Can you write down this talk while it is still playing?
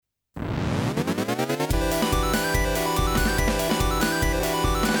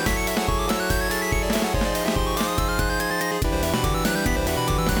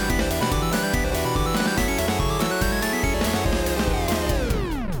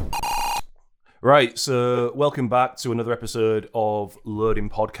Right, so welcome back to another episode of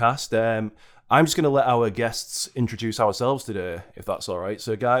Loading Podcast. I'm just going to let our guests introduce ourselves today, if that's all right.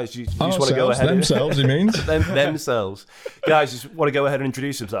 So, guys, you just want to go ahead themselves, he means. Themselves. Guys, just want to go ahead and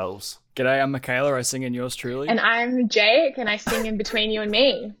introduce themselves. G'day, I'm Michaela. I sing in yours truly. And I'm Jake, and I sing in between you and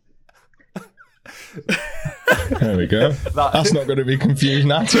me. There we go. That's not going to be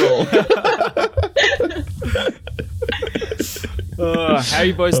confusing at all. How are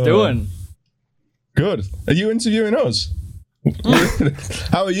you boys doing? Good. Are you interviewing us?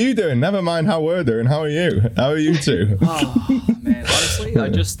 How are you doing? Never mind how we're doing. How are you? How are you two? Oh, man. Honestly,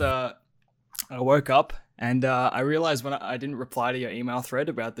 I woke up and I realized when I didn't reply to your email thread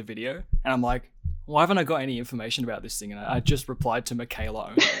about the video. And I'm like, why haven't I got any information about this thing? And I just replied to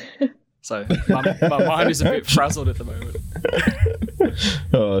Michaela only. So my mind is a bit frazzled at the moment.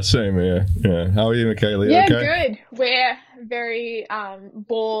 Oh, same here. Yeah. How are you, Michaela? Yeah, okay? Good. We're very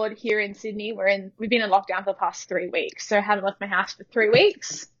bored here in Sydney. We've been in lockdown for the past 3 weeks, so I haven't left my house for 3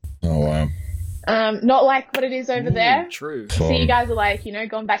 weeks. Oh, wow. Not like what it is over there. True. So you guys are like,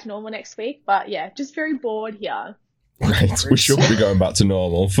 going back to normal next week. But yeah, just very bored here. Right, we should be going back to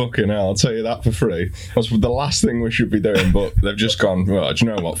normal. Fucking hell, I'll tell you that for free. That's the last thing we should be doing, but they've just gone, well, do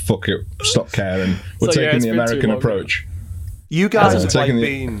you know what? Fuck it. Stop caring. We're taking the American approach. You guys have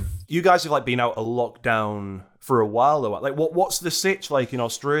been out of lockdown for a while though. Like what's the sitch like in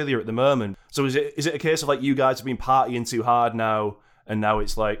Australia at the moment? So is it a case of like you guys have been partying too hard now and now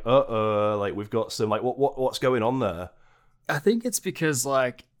it's like like we've got some like what's going on there? I think it's because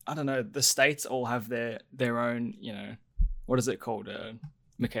like I don't know, the states all have their own, what is it called?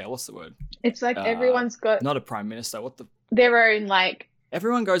 Michaela, what's the word? It's like everyone's got not a prime minister. their own like.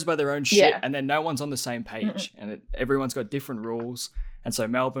 Everyone goes by their own shit, and then no one's on the same page, and everyone's got different rules. And so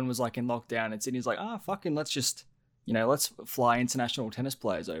Melbourne was like in lockdown, and Sydney's like, fucking, let's just, let's fly international tennis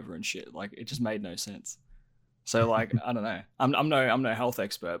players over and shit. Like it just made no sense. So like I don't know. I'm no health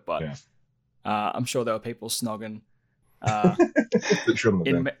expert, but I'm sure there were people snogging.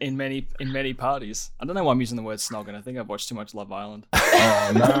 In many parties. I don't know why I'm using the word snogging. I think I've watched too much Love Island.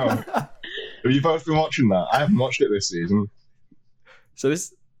 Oh no! Have you both been watching that? I haven't watched it this season. So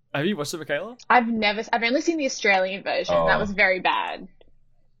have you watched it, Michaela? I've only seen the Australian version. That was very bad.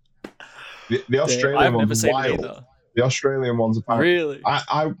 The Australian I've never one's seen wild. it either. The Australian one's apparently.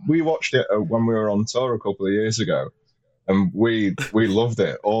 Really? We watched it when we were on tour a couple of years ago. And we loved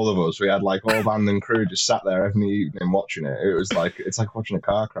it, all of us. We had like all band and crew just sat there every evening watching it. It was like it's like watching a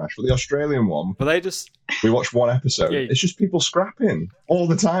car crash. But the Australian one, we watched one episode. Yeah. It's just people scrapping all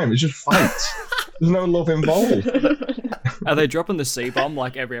the time. It's just fights. There's no love involved. Are they dropping the C-bomb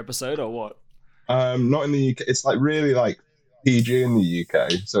like every episode or what? Not in the UK. It's like really like PG in the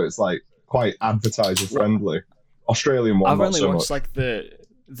UK, so it's like quite advertiser friendly. Australian one. I've only watched much. like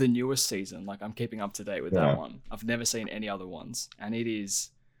the newest season. Like I'm keeping up to date with that one. I've never seen any other ones, and it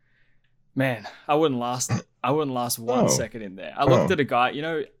is, man, I wouldn't last 1 second in there. I looked at a guy,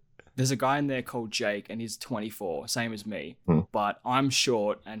 there's a guy in there called Jake, and he's 24, same as me, but I'm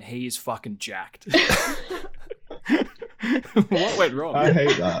short and he's fucking jacked. What went wrong? I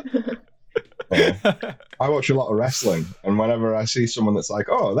hate that. I watch a lot of wrestling, and whenever I see someone that's like,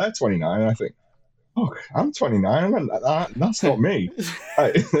 oh, they're 29, I think, oh, I'm 29, and that's not me.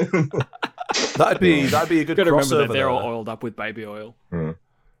 That'd be a good crossover. Remember that they're all oiled up with baby oil, and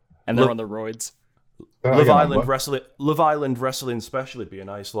they're on the roids. Love Island wrestling special would be a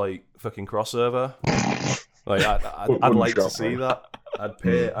nice like fucking crossover. Like I'd like to see that. I'd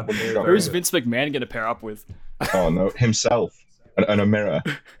pay. Who's Vince McMahon going to pair up with? Oh no, himself and a mirror.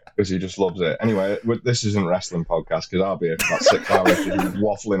 Because he just loves it. Anyway, this isn't a wrestling podcast because I'll be here for about 6 hours just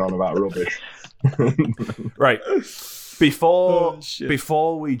waffling on about rubbish. Right. Before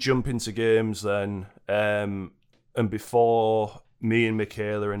we jump into games then, and before me and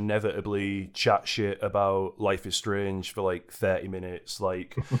Michaela inevitably chat shit about Life is Strange for like 30 minutes,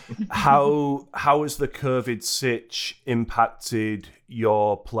 like how has the COVID sitch impacted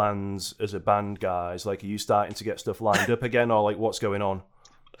your plans as a band, guys? Like, are you starting to get stuff lined up again, or like what's going on?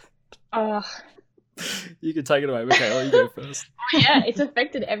 You can take it away, Michaela. You go first. Yeah, it's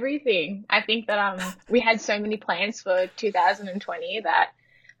affected everything. I think that we had so many plans for 2020 that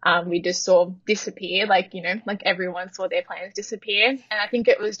we just saw disappear. Like everyone saw their plans disappear. And I think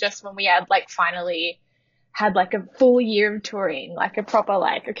it was just when we had finally had a full year of touring, like a proper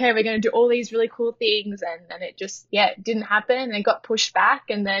okay, we're going to do all these really cool things, and then it just it didn't happen, and it got pushed back,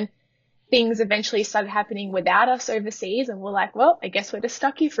 and then things eventually started happening without us overseas, and we're like, well, I guess we're just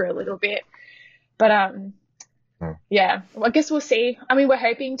stuck here for a little bit. But yeah, well, I guess we'll see. I mean, we're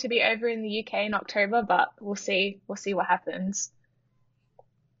hoping to be over in the UK in October, but we'll see what happens.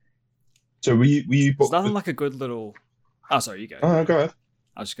 So were you There's booked? nothing like a good little. Oh, sorry, you go. Oh, go ahead.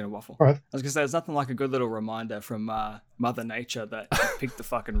 I was just gonna waffle. Go ahead. I was gonna say there's nothing like a good little reminder from Mother Nature that you picked the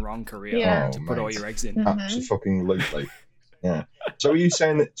fucking wrong career Yeah. to put all your eggs in. Absolutely. Yeah. So were you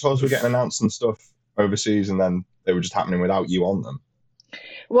saying that tours were getting announced and stuff overseas, and then they were just happening without you on them?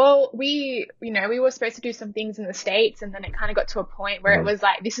 Well, we were supposed to do some things in the States, and then it kind of got to a point where it was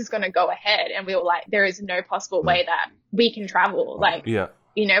like, this is going to go ahead. And we were like, there is no possible way that we can travel. Like, Yeah.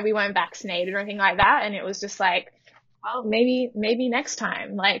 We weren't vaccinated or anything like that. And it was just like, well, maybe next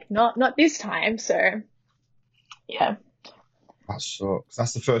time, like not this time. So yeah. That sucks.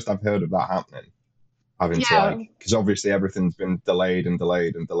 That's the first I've heard of that happening. Because obviously everything's been delayed and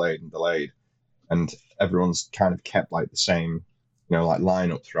delayed and delayed and delayed. And everyone's kind of kept like the same, like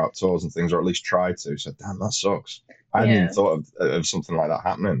lineup throughout tours and things, or at least tried to. So damn, that sucks. I hadn't even thought of something like that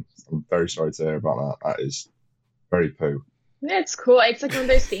happening. I'm very sorry to hear about that. That is very poo. Yeah, it's cool. It's like one of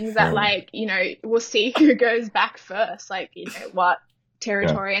those things that like, we'll see who goes back first, like, what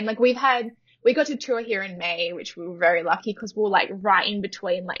territory. And like we got to tour here in May, which we were very lucky because we were like right in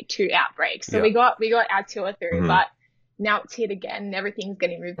between like 2 outbreaks. So we got our tour through, but now it's hit again and everything's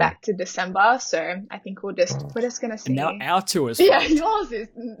getting moved back to December. So I think we're just going to see. Now our tour is yours is,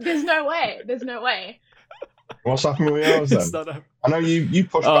 there's no way. What's happening with yours then? I know you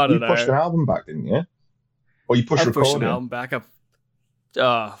pushed an album back, didn't you? Or you pushed recording? Pushed an album back up.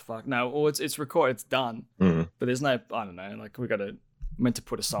 Oh, fuck. No, well, it's recorded. It's done. But there's no, I don't know, like meant to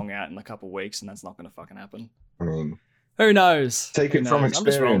put a song out in a couple of weeks and that's not going to fucking happen. I mean, who knows? Take it from experience. I'm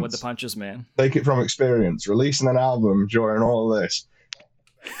just rolling with the punches, man. Take it from experience. Releasing an album during all of this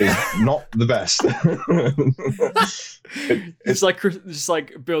is not the best. It's like just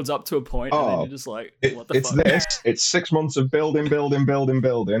like builds up to a point and then you're just like, what the fuck? It's 6 months of building.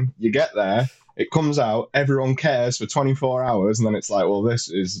 You get there, it comes out, everyone cares for 24 hours, and then it's like, well, this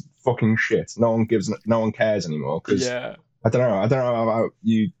is fucking shit. No one cares anymore. Because I don't know about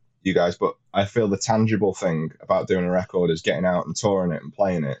you guys, but I feel the tangible thing about doing a record is getting out and touring it and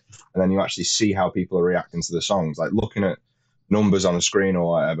playing it, and then you actually see how people are reacting to the songs, like looking at numbers on a screen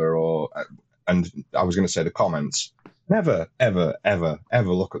or whatever, and I was going to say the comments. Never, ever, ever,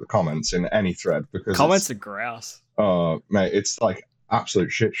 ever look at the comments in any thread, because comments are grouse. Oh, mate, it's like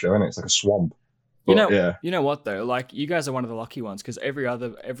absolute shit show, and it's like a swamp. But, you know what though? Like, you guys are one of the lucky ones, because every other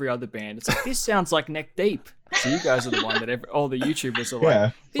band, it's like, this sounds like Neck Deep. So you guys are the one that all the YouTubers are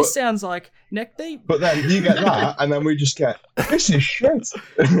like, this sounds like Neck Deep. But then you get that, and then we just get, this is shit.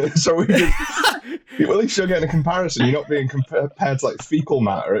 So we just, at least you're getting a comparison. You're not being compared to like fecal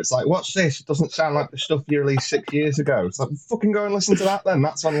matter. It's like, what's this? It doesn't sound like the stuff you released 6 years ago. It's like, fucking go and listen to that then.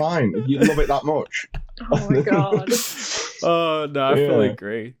 That's online. If you love it that much. Oh my God. Oh, no, I fully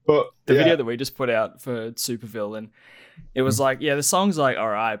agree. But the video that we just put out for Supervillain, it was like, the song's like, all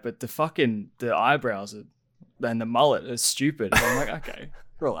right, but the eyebrows and the mullet is stupid. And I'm like, okay,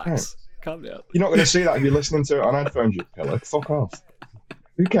 relax. Calm down. You're not going to see that if you're listening to it on headphones, you pillar. Fuck off.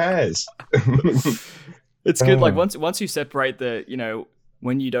 Who cares? It's good. Like once you separate the,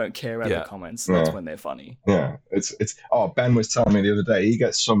 when you don't care about the comments, that's when they're funny. Yeah. It's. Ben was telling me the other day, he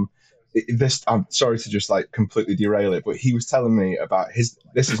gets some. I'm sorry to just like completely derail it, but he was telling me about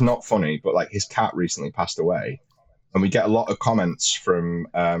this is not funny, but like his cat recently passed away, and we get a lot of comments from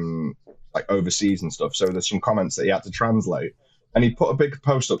like overseas and stuff. So there's some comments that he had to translate, and he put a big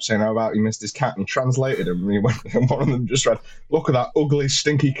post up saying how about he missed his cat, and he translated them, and he went, and one of them just read, "Look at that ugly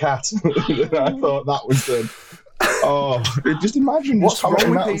stinky cat." And I thought that was good. Oh, just imagine just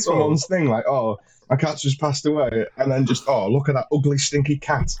writing that on someone's thing, like, oh, my cat's just passed away, and then just, oh, look at that ugly stinky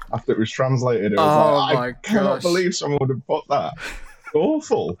cat after it was translated. It was I cannot believe someone would have put that.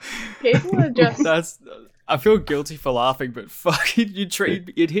 Awful. People are just. I feel guilty for laughing, but fucking you'd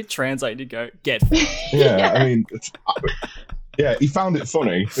hit translate and you go, get fucked. Yeah, I mean, he found it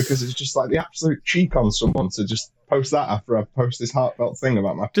funny because it's just like the absolute cheek on someone to just post that after I post this heartfelt thing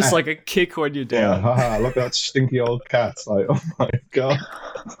about my just pet. Like a kick when you're down. Yeah, look at that stinky old cat. Like, oh my God.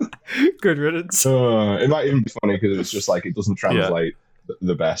 Good riddance. It might even be funny because it's just like it doesn't translate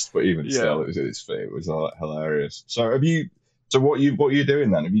the best, but even still, it was hilarious. So So what are you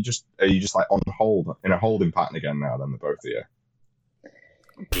doing then? Are you just like on hold in a holding pattern again now? Then the both of you.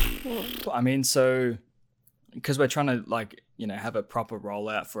 I mean, so because we're trying to have a proper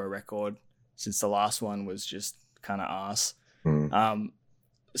rollout for a record, since the last one was just kind of arse.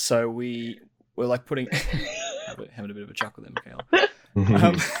 So we're like putting having a bit of a chuckle there,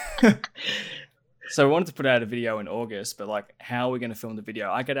 Mikhail. So we wanted to put out a video in August, but like, how are we going to film the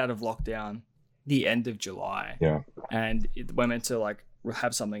video? I get out of lockdown the end of July. Yeah. And we're meant to like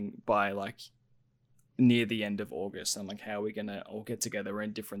have something by like near the end of August. And like, how are we going to all get together? We're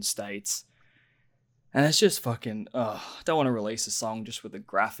in different states. And it's just fucking, I don't want to release a song just with a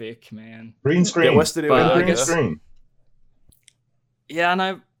graphic, man. Green screen. Yeah, what's to do with green screen? Yeah, I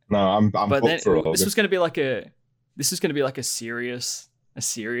know. No, I'm but booked for August. This was going to be like a serious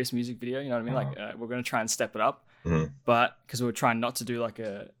music video. You know what I mean? Like we're going to try and step it up, but because we're trying not to do like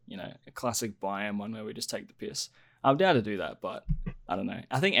a classic Biam one where we just take the piss. I'm down to do that, but I don't know.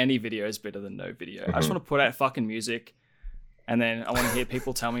 I think any video is better than no video. I just want to put out fucking music, and then I want to hear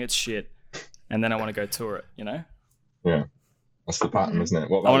people tell me it's shit, and then I want to go tour it. You know? Yeah, that's the pattern, isn't it?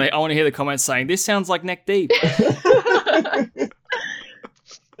 I want to hear the comments saying this sounds like Neck Deep.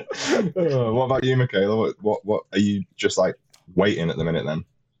 What about you, Michaela? What are you just like waiting at the minute then?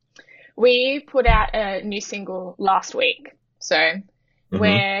 We put out a new single last week, so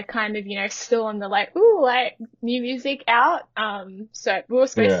we're kind of still on the new music out. So we were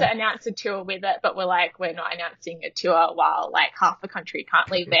supposed to announce a tour with it, but we're not announcing a tour while like half the country can't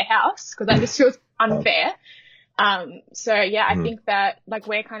leave their house because that just feels unfair. So yeah, I think that like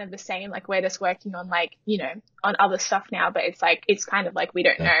we're kind of the same, like we're just working on on other stuff now, but it's kind of like we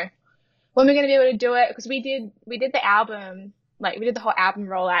don't know when we're going to be able to do it because we did the album, like we did the whole album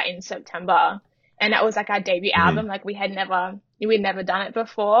rollout in September, and that was like our debut album. Like we'd never done it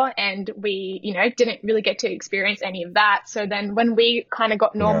before, and we didn't really get to experience any of that. So then when we kind of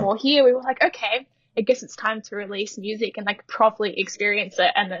got normal here, we were like, okay, I guess it's time to release music and like properly experience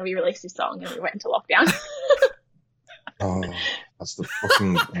it. And then we released this song and we went into lockdown. Oh, that's the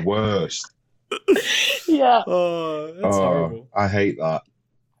fucking worst. Yeah. Oh, that's horrible. I hate that.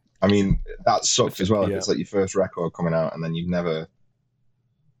 I mean, that sucks as well if it's like your first record coming out and then you've never...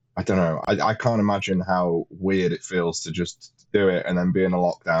 I don't know. I can't imagine how weird it feels to just do it and then be in a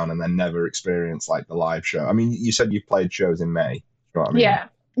lockdown and then never experience like the live show. I mean, you said you played shows in May. You know what I mean? Yeah.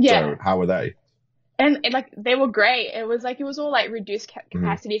 Yeah. So how were they? And like they were great. It was all like reduced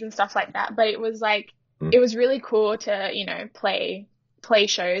capacities and stuff like that. But it was like it was really cool to play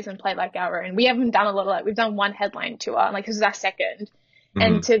shows and play like our own. We haven't done a lot of we've done one headline tour, and like this is our second.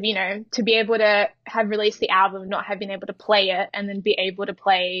 And to be able to have released the album, not have been able to play it, and then be able to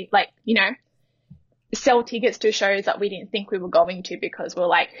play sell tickets to shows that we didn't think we were going to because we're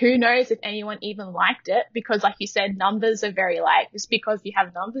like, who knows if anyone even liked it? Because like you said, numbers are very just because you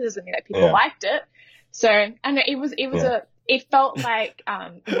have numbers doesn't mean that people liked it. So and it felt like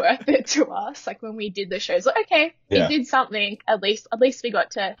worth it to us. Like when we did the shows, like okay, it did something. At least we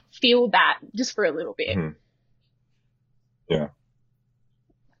got to feel that just for a little bit. Yeah.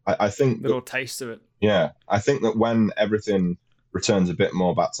 I think little taste of it. Yeah, I think that when everything returns a bit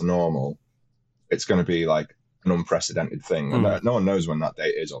more back to normal, it's going to be like an unprecedented thing. And no one knows when that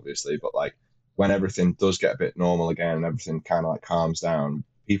date is, obviously, but like when everything does get a bit normal again and everything kind of like calms down,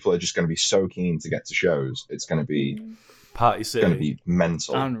 people are just going to be so keen to get to shows. It's going to be party city. It's going to be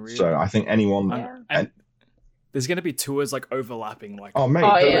mental. Unreal. So I think anyone. And there's going to be tours like overlapping, like all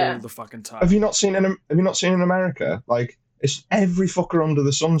the fucking time. Have you not seen in America? Like it's every fucker under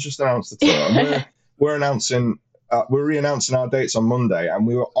the sun's just announced the tour. And we're announcing. We're re-announcing our dates on Monday, and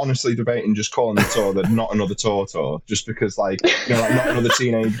we were honestly debating just calling the tour the Not Another Tour tour, just because, like Not Another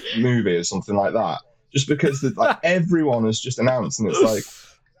Teenage Movie or something like that. Just because everyone has just announced, and it's like,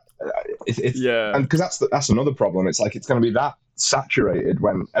 and because that's another problem. It's like it's going to be that saturated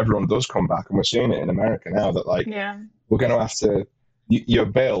when everyone does come back, and we're seeing it in America now that we're going to have to. Your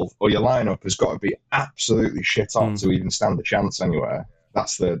bill or your lineup has got to be absolutely shit on to even stand a chance anywhere.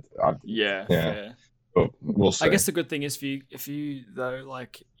 That's the yeah. But we'll see. I guess the good thing is if you though,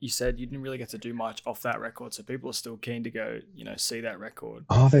 like you said, you didn't really get to do much off that record, so people are still keen to go, see that record.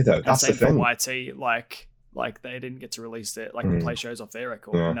 Oh, they don't. That's the thing. YT, like they didn't get to release it, play shows off their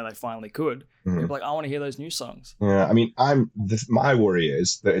record, and now they finally could. People are like, I want to hear those new songs. Yeah, I mean, my worry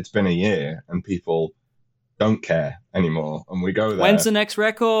is that it's been a year and people don't care anymore, and we go there. When's the next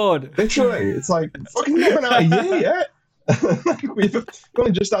record? Literally, it's like fucking not out a year yet. We've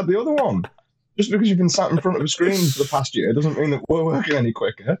only just had the other one. Just because you've been sat in front of a screen for the past year doesn't mean that we're working any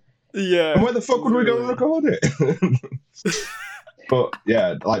quicker. Yeah. And where the fuck would we go and record it? But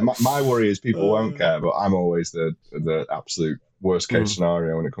yeah, like my worry is people won't care, but I'm always the absolute worst case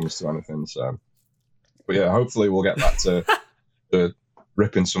scenario when it comes to anything. So, but yeah, hopefully we'll get back to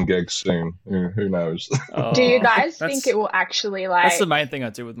ripping some gigs soon. Who knows? Do you guys think it will actually That's the main thing I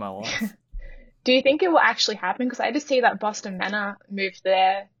do with my life. Do you think it will actually happen? Because I just see that Boston Manor moved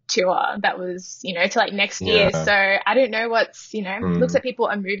their tour that was, to next year. So I don't know what's, looks like people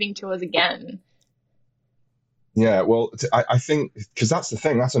are moving tours again. Yeah, well, I think, because that's the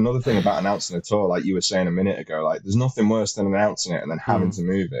thing, that's another thing about announcing a tour, like you were saying a minute ago, like there's nothing worse than announcing it and then having to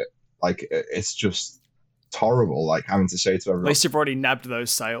move it. Like it's just, horrible, like having to say to everyone. At least you've already nabbed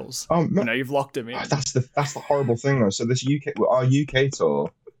those sales. Oh, no, you've locked them in. That's the horrible thing though. So this our UK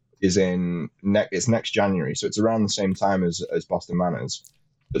tour is it's next January, so it's around the same time as Boston Manners.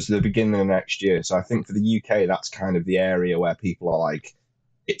 It's the beginning of next year. So I think for the UK, that's kind of the area where people are like,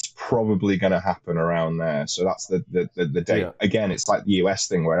 it's probably going to happen around there. So that's the date. Yeah. Again, it's like the US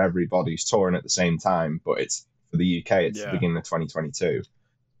thing where everybody's touring at the same time, but it's for the UK, it's the beginning of 2022.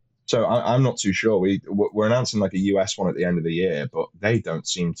 So I'm not too sure. We're announcing like a US one at the end of the year, but they don't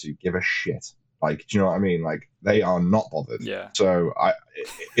seem to give a shit. Like, do you know what I mean? Like, they are not bothered. Yeah. So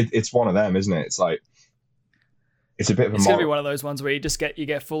it's one of them, isn't it? It's like, it's a bit of a. It's gonna be one of those ones where you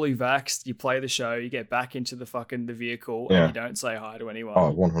get fully vaxxed, you play the show, you get back into the vehicle, and you don't say hi to anyone.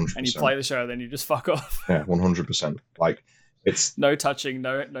 Oh, 100%. And you play the show, then you just fuck off. Yeah, 100%. Like, it's no touching,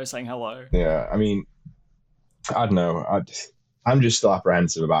 no saying hello. Yeah, I mean, I don't know. I'm just still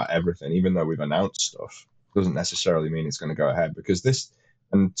apprehensive about everything, even though we've announced stuff. Doesn't necessarily mean it's going to go ahead, because this.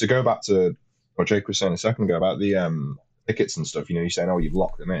 And to go back to what Jake was saying a second ago about the tickets and stuff, you're saying, oh, you've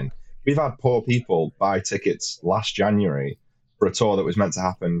locked them in. We've had poor people buy tickets last January for a tour that was meant to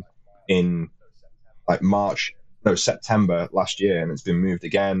happen in like September last year, and it's been moved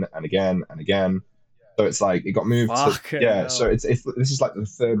again and again and again. So it's like it got moved. So it's this is like the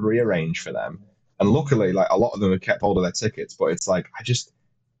third rearrange for them, and luckily, like a lot of them have kept hold of their tickets. But it's like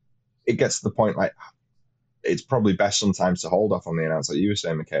it gets to the point like it's probably best sometimes to hold off on the announce, like you were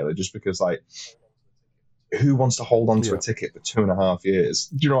saying, Michaela, just because like. Who wants to hold on to a ticket for 2.5 years?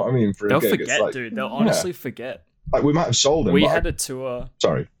 Do you know what I mean? They'll forget, like, dude. They'll honestly forget. Like, we might have sold them. We had a tour.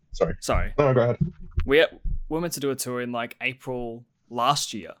 Sorry. No, go ahead. We're meant to do a tour in like April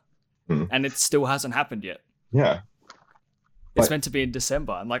last year, and it still hasn't happened yet. Yeah. It's meant to be in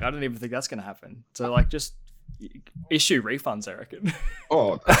December, and like I don't even think that's going to happen. So like, just issue refunds, I reckon.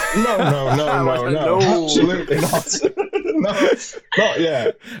 Oh no, absolutely not. No, not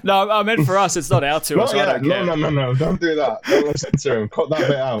yet. No, I meant for us. It's not our tour. Not yet. No. Don't do that. Don't listen to him. Cut that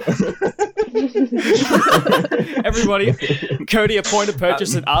bit out. Everybody, Cody, a point of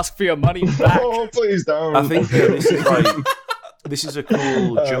purchase and ask for your money back. Oh, please don't. I think this is a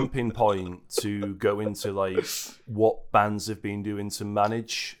cool jumping point to go into like what bands have been doing to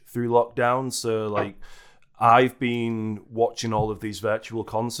manage through lockdown. So like. I've been watching all of these virtual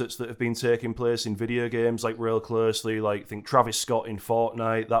concerts that have been taking place in video games like real closely. Like, I think Travis Scott in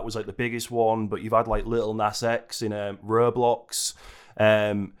Fortnite, that was like the biggest one. But you've had like Lil Nas X in Roblox.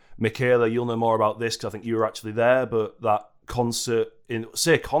 Michaela, you'll know more about this because I think you were actually there. But that concert, it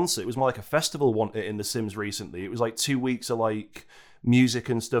was more like a festival, wasn't it, in The Sims recently? It was like 2 weeks of like music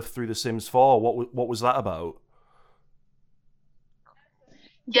and stuff through The Sims 4. What was that about?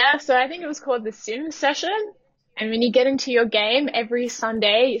 Yeah, so I think it was called the Sim Session. And when you get into your game, every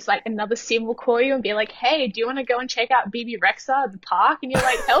Sunday, it's like another Sim will call you and be like, hey, do you want to go and check out BB Rexa at the park? And you're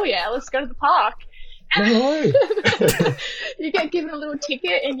like, hell yeah, let's go to the park. And you get given a little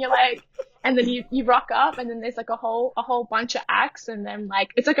ticket and you're like, and then you rock up and then there's like a whole bunch of acts. And then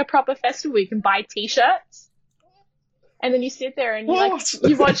like, it's like a proper festival. You can buy t-shirts. And then you sit there and you watch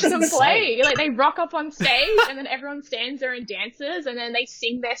them play. Like they rock up on stage and then everyone stands there and dances and then they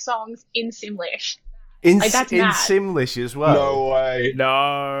sing their songs in Simlish. That's in mad. Simlish as well? No way.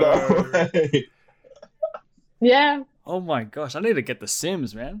 No way. Yeah. Oh my gosh, I need to get The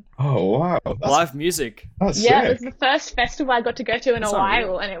Sims, man. Oh wow. Live music. That's sick. It was the first festival I got to go to in a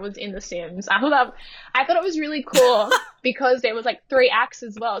while and it was in The Sims. I thought it was really cool because there was like 3 acts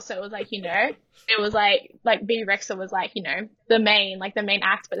as well. So it was like, it was like B Rexa was like, the main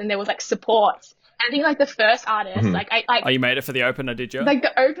act, but then there was like supports. And I think like the first artist, Oh, you made it for the opener, did you? Like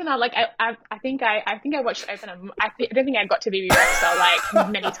the opener, like I think I watched the opener. I don't think I got to BB Rexa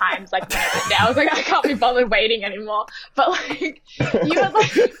like many times. Like when I went there, I was like, I can't be bothered waiting anymore. But like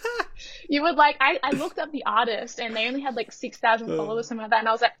you would like I looked up the artist and they only had like 6,000 followers, something like that. And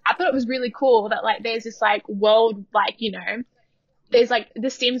I was like, I thought it was really cool that like there's this like world, like there's like the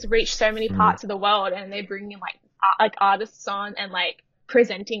Sims reach so many parts of the world and they're bringing like artists on and like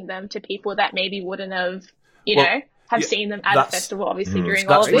presenting them to people that maybe wouldn't have seen them at a festival, obviously during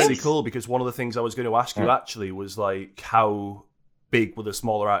all of this. That's really cool because one of the things I was going to ask you actually was like how big were the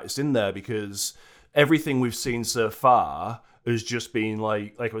smaller artists in there, because everything we've seen so far has just been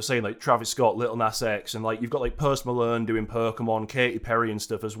like I was saying, like Travis Scott, Lil Nas X, and like you've got like Post Malone doing Pokemon, Katy Perry and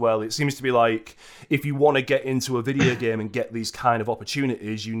stuff as well. It seems to be like if you want to get into a video game and get these kind of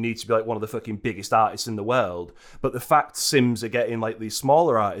opportunities, you need to be like one of the fucking biggest artists in the world. But the fact Sims are getting like these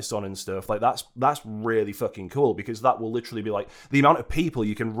smaller artists on and stuff, like that's really fucking cool, because that will literally be like the amount of people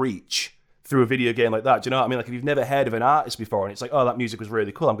you can reach through a video game like that. Do you know what I mean? Like if you've never heard of an artist before and it's like, oh, that music was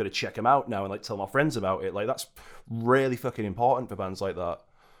really cool, I'm going to check him out now and like tell my friends about it. Like that's really fucking important for bands like that.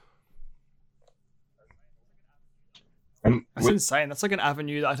 And that's insane. That's like an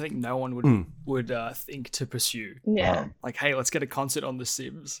avenue that I think no one would think to pursue. Yeah. Like, hey, let's get a concert on The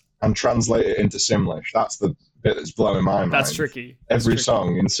Sims. And translate it into Simlish. That's the bit that's blowing my mind. That's tricky. Every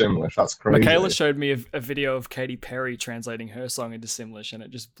song in Simlish. That's crazy. Michaela showed me a video of Katy Perry translating her song into Simlish, and it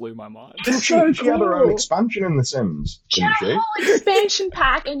just blew my mind. She had her own expansion in The Sims, didn't she? She had a whole expansion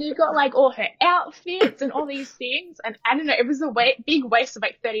pack, and you got like all her outfits and all these things. And I don't know, it was a big waste of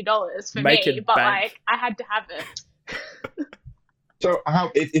like $30 for Make me, it but bank. like I had to have it. So,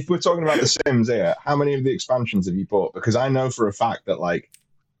 if we're talking about The Sims here, how many of the expansions have you bought? Because I know for a fact that like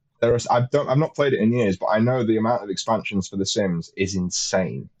I've not played it in years, but I know the amount of expansions for The Sims is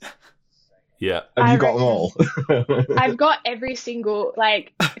insane. Yeah. Have you got them all? I've got every single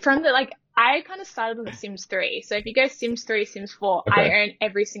from the I kind of started on The Sims 3. So if you go Sims 3, Sims 4, Okay. I own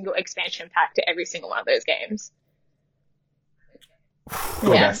every single expansion pack to every single one of those games.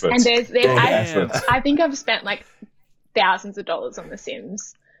 Good effort. And there's Good I effort. think I've spent like thousands of dollars on The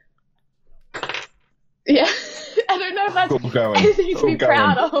Sims. Yeah. I don't know if that's Good going. anything to be Good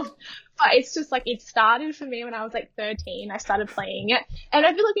proud going. of. But it's just like it started for me when I was like 13. I started playing it. And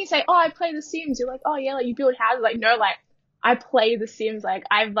I feel like when you say, oh, I play The Sims, you're like, oh yeah, like you build houses. Like, no, like I play The Sims. Like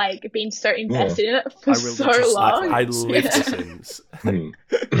I've like been so invested in it for so long. I live The Sims.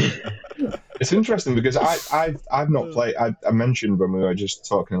 It's interesting because I've not played. I mentioned when we were just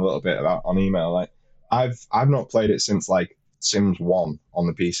talking a little bit about on email. Like I've not played it since like Sims 1 on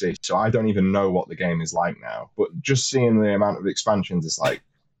the PC, so I don't even know what the game is like now. But just seeing the amount of expansions, it's like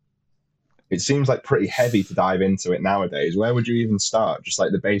it seems like pretty heavy to dive into it nowadays. Where would you even start? Just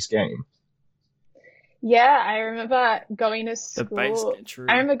like the base game? Yeah, I remember going to The base, school. true.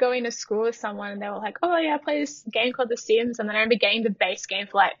 I remember going to school with someone and they were like, oh yeah, I play this game called The Sims. And then I remember getting the base game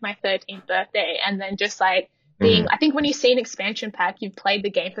for like my 13th birthday and then just like being, I think when you see an expansion pack, you've played the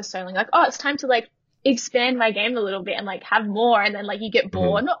game for so long, like, oh, it's time to like expand my game a little bit and like have more. And then like you get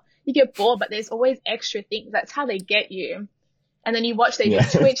bored. Not you get bored, but there's always extra things. That's how they get you. And then you watch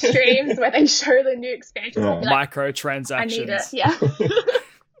these Twitch streams where they show the new expansion. Yeah. And you're like, Microtransactions. I need it. Yeah.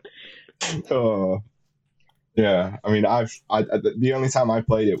 Oh, yeah. I mean, the only time I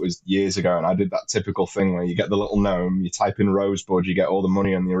played it was years ago, and I did that typical thing where you get the little gnome, you type in Rosebud, you get all the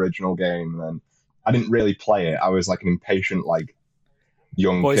money on the original game, and then I didn't really play it. I was like an impatient, like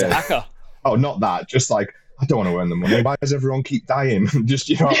young Boy's kid. a hacker. Oh, not that. Just like I don't want to earn the money. Why does everyone keep dying? Just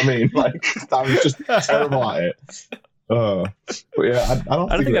you know what I mean? Like I was just terrible at it. But yeah, I don't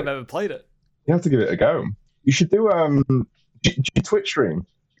think I've ever played it. you have to give it a go. You should do do you Twitch stream,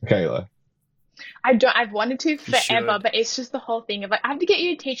 Kayla? I've wanted to should. forever, but it's just the whole thing of like, I have to get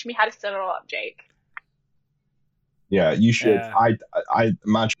you to teach me how to set it all up, Jake. Yeah, you should. Yeah. I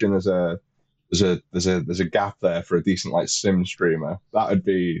imagine there's a gap there for a decent like sim streamer. That'd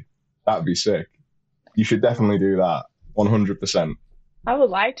be sick. You should definitely do that. 100%. I would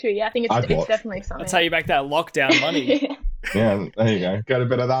like to. Yeah, I think I'd it's watch. definitely something. That's how you make that lockdown money. Yeah, there you go. Get a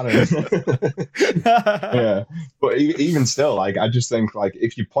bit of that in. Yeah, but even still, like I just think like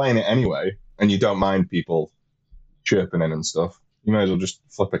if you're playing it anyway and you don't mind people chirping in and stuff, you may as well just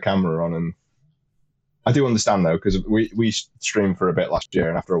flip a camera on. And I do understand though, because we streamed for a bit last year,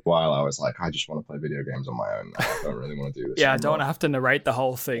 and after a while, I was like, I just want to play video games on my own now. I don't really want to do this. Yeah, I anymore. don't want to have to narrate the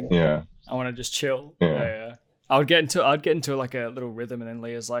whole thing. Yeah, I want to just chill. Yeah. Yeah. I'd get into like a little rhythm, and then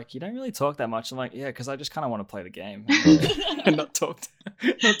Leah's like, "You don't really talk that much." I'm like, "Yeah, because I just kind of want to play the game and not talk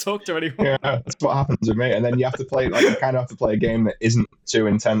to anyone." yeah, that's what happens with me. And then you have to play like you kind of have to play a game that isn't too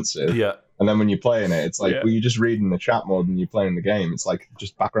intensive. Yeah. And then when you're playing it, it's like Yeah. well, you're just reading the chat more than you're playing the game. It's like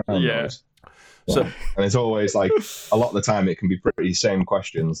just background Yeah. noise. So- And it's always like a lot of the time it can be pretty same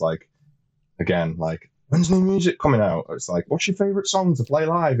questions. Like again, like when's new music coming out? It's like what's your favorite song to play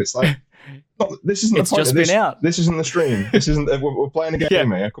live? It's like this isn't It's the point just of this. been out. This isn't the stream. This isn't. We're playing a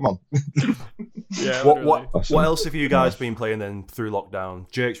game here. Come on. Yeah. What literally. what else have you guys been playing then through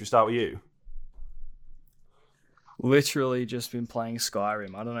lockdown? Jake, should we start with you? Literally just been playing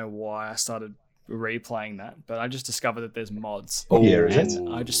Skyrim. I don't know why I started replaying that, but I just discovered that there's mods. What year is it?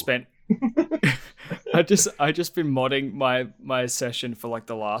 And I just spent I just been modding my session for like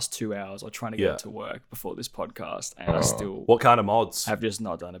the last 2 hours or trying to get Yeah. it to work before this podcast, and I still What kind of mods? have just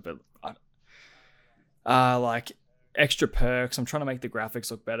not done it. But like extra perks. I'm trying to make the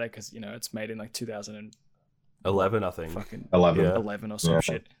graphics look better because it's made in like 2011 11, I think. 11. Yeah. or some Yeah.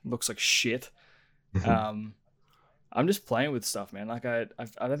 shit. It looks like shit. I'm just playing with stuff, man. Like I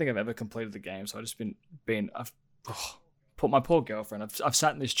don't think I've ever completed the game, so I've just been I've put my poor girlfriend. I've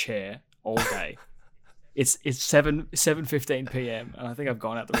sat in this chair all day. It's 7:15 p.m. and I think I've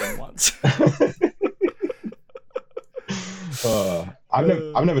gone out the room once.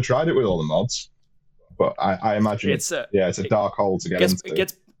 I've never tried it with all the mods, but I imagine it's a dark hole to get into.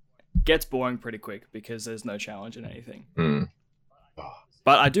 It gets boring pretty quick because there's no challenge in anything. Mm.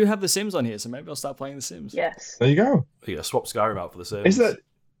 But I do have The Sims on here, so maybe I'll start playing The Sims. Yes. There you go. Yeah, swap Skyrim out for The Sims.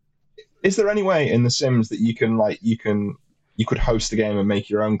 Is there any way in The Sims that you could host a game and make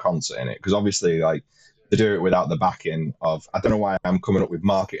your own concert in it? Because obviously, like, they do it without the backing of. I don't know why I'm coming up with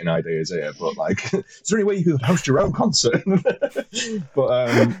marketing ideas here, but like, is there any way you could host your own concert? But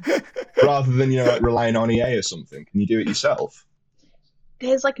rather than like relying on EA or something, can you do it yourself?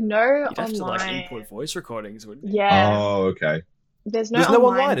 There's like no You'd have online. to like input voice recordings, wouldn't you? Yeah. Oh, okay. There's no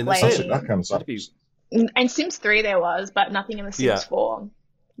online in The playing. Sims. That kind of stuff. And Sims 3 there was, but nothing in The Sims 4.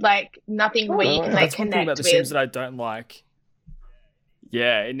 Like nothing where you can like That's one thing connect about The with. Sims that I don't like.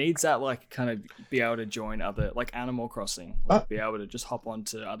 Yeah, it needs that like kind of be able to join other like Animal Crossing, like, be able to just hop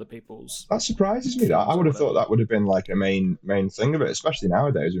onto other people's. That surprises me. That I would have thought that would have been like a main thing of it, especially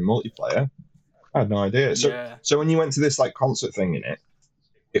nowadays with multiplayer. I had no idea. So when you went to this like concert thing in it,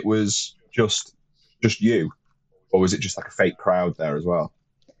 it was just you, or was it just like a fake crowd there as well?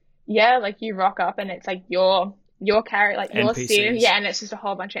 Yeah, like you rock up and it's like your character, like your NPCs. Sim, yeah, and it's just a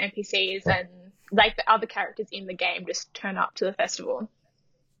whole bunch of NPCs and like the other characters in the game just turn up to the festival.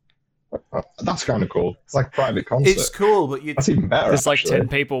 That's kind of cool. It's like a private concert. It's cool, but That's even better. There's like actually. 10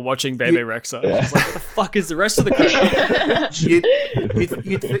 people watching Baby Rexha. Yeah. It's like, what the fuck is the rest of the crowd?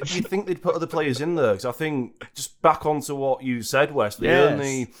 You'd think they'd put other players in there, because I think, just back onto what you said, Wes,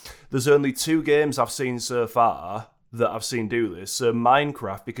 there's only 2 games I've seen so far that I've seen do this. So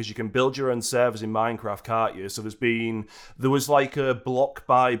Minecraft, because you can build your own servers in Minecraft, can't you? So there was like a block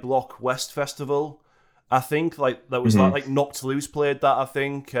by block West Festival, I think, like that was like Knocked Loose played that, I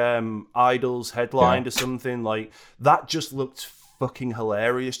think. Idols headlined or something like that. Just looked fucking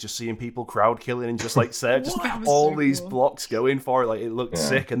hilarious, just seeing people crowd killing and just like just all so these cool. blocks going for it. Like, it looked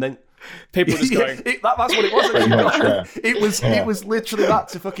sick, and then People just going. That's what it was. Pretty much, yeah. It was literally that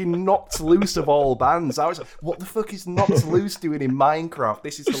to fucking Knocked Loose of all bands. I was like, what the fuck is Knocked Loose doing in Minecraft?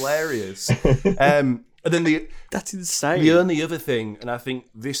 This is hilarious. And then That's insane. the only other thing, and I think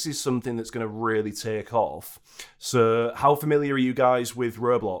this is something that's going to really take off. So, how familiar are you guys with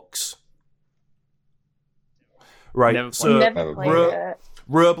Roblox? Right. Never so Never played it.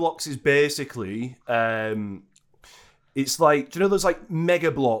 Roblox is basically it's like, do you know those like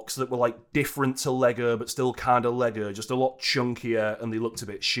mega blocks that were like different to Lego but still kind of Lego, just a lot chunkier, and they looked a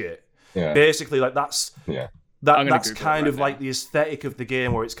bit shit. Yeah. Basically, like that's Yeah. that's Google it kind of right like the aesthetic of the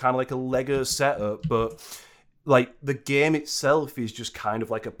game, where it's kind of like a Lego setup, but like the game itself is just kind of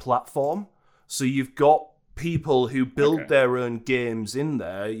like a platform. So you've got people who build their own games in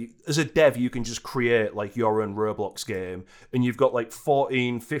there. As a dev, you can just create like your own Roblox game, and you've got like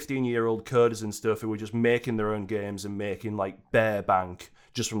 14, 15-year-old coders and stuff who are just making their own games and making like bare bank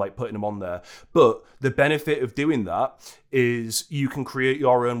just from like putting them on there. But the benefit of doing that is you can create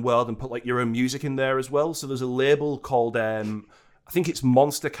your own world and put like your own music in there as well. So there's a label called I think it's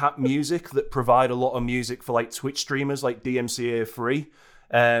Monster Cat Music that provide a lot of music for like Twitch streamers like DMCA Free.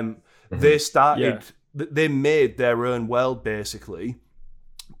 They started they made their own world, basically,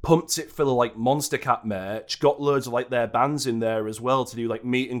 pumped it full of like Monster Cat merch, got loads of like their bands in there as well to do like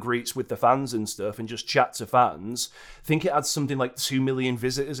meet and greets with the fans and stuff and just chat to fans. I think it had something like 2 million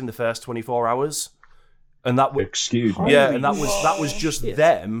visitors in the first 24 hours. And that was Excuse me. yeah, and that was just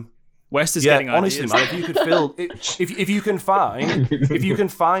them. West is Yeah, getting honestly, ideas. man, if you could fill if you can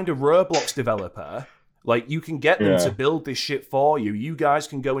find a Roblox developer, like, you can get them to build this shit for you. You guys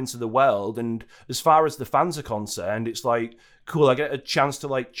can go into the world, and as far as the fans are concerned, it's like, cool, I get a chance to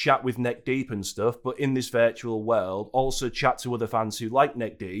like chat with Neck Deep and stuff, but in this virtual world, also chat to other fans who like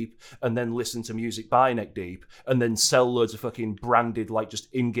Neck Deep, and then listen to music by Neck Deep, and then sell loads of fucking branded, like,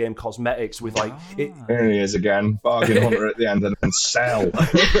 just in-game cosmetics with like it. There he is again, bargain hunter at the end, and then sell.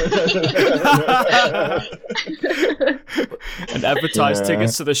 And advertise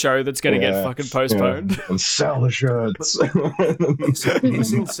tickets to the show that's going to get fucking postponed. And sell the shirts.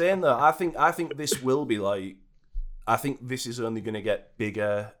 It's insane though. I think this will be like, I think this is only going to get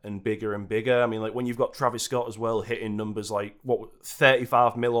bigger and bigger and bigger. I mean, like, when you've got Travis Scott as well hitting numbers like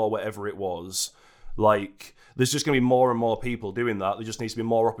 35 mil or whatever it was, like, there's just going to be more and more people doing that. There just needs to be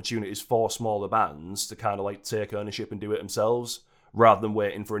more opportunities for smaller bands to kind of like take ownership and do it themselves, rather than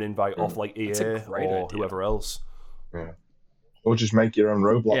waiting for an invite off like EA or idea. whoever else. Yeah. Or just make your own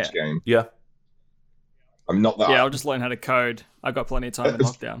Roblox game. Yeah. I'm not that. Yeah, I'll just learn how to code. I've got plenty of time in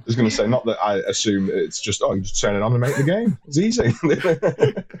lockdown. I was going to say, not that I assume it's just, you just turn it on and make the game. It's easy.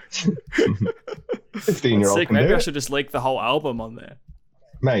 15-year-old can Maybe do I it. should just leak the whole album on there.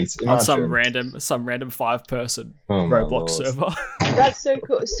 Mate, on some random 5-person Roblox server. That's so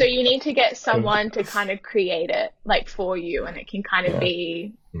cool. So you need to get someone to kind of create it like for you, and it can kind of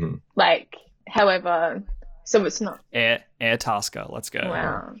be like however. So it's not Airtasker. Let's go.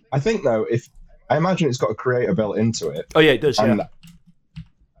 Wow. I think though, I imagine it's got a creator built into it. Oh yeah, it does. And, yeah.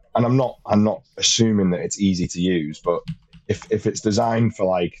 And I'm not assuming that it's easy to use, but if it's designed for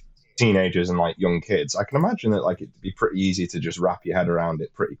like teenagers and like young kids, I can imagine that like it'd be pretty easy to just wrap your head around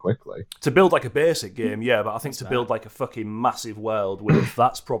it pretty quickly. To build like a basic game, yeah, but I think to build like a fucking massive world with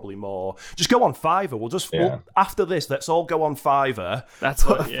that's probably more. Just go on Fiverr. We'll after this, let's all go on Fiverr. That's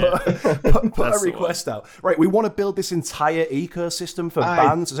put a request out. Right, we want to build this entire ecosystem for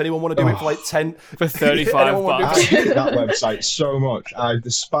bands. Does anyone want to do it for like 10 for $35? I hate that website so much. I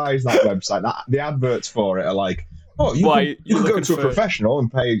despise that website. The adverts for it are like, oh, you can go to a professional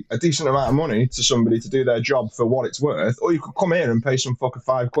and pay a decent amount of money to somebody to do their job for what it's worth, or you could come here and pay some fucker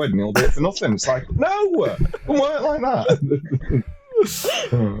 £5 and he'll do it for nothing. It's like, no, it won't work like that.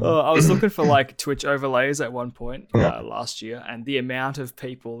 I was looking for like Twitch overlays at one point last year, and the amount of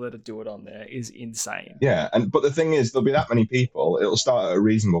people that do it on there is insane. Yeah, but the thing is, there'll be that many people. It'll start at a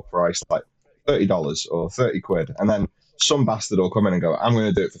reasonable price, like $30 or £30, and then some bastard will come in and go, I'm going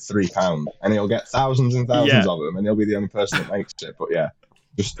to do it for £3, and he'll get thousands and thousands of them, and he'll be the only person that makes it. But yeah,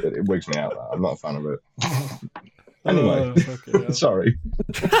 just it wigs me out. I'm not a fan of it. Anyway, sorry.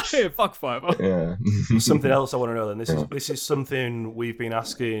 Fuck Fiverr. Yeah. Something else I want to know then. This is something we've been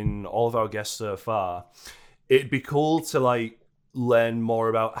asking all of our guests so far. It'd be cool to like learn more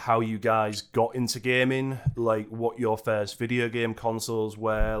about how you guys got into gaming, like what your first video game consoles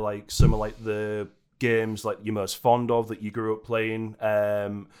were, like some of like the games like you're most fond of that you grew up playing.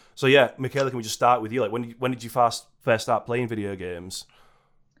 So yeah, Michaela, can we just start with you? Like when did you first start playing video games?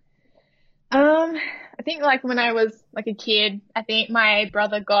 I think like when I was like a kid, I think my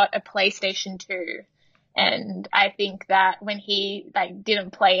brother got a PlayStation 2, and I think that when he like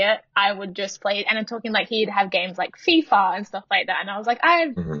didn't play it, I would just play it. And I'm talking like he'd have games like FIFA and stuff like that, and I was like,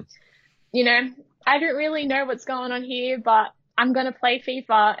 you know, I don't really know what's going on here, but I'm going to play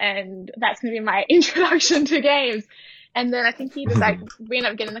FIFA, and that's going to be my introduction to games. And then I think he just like, we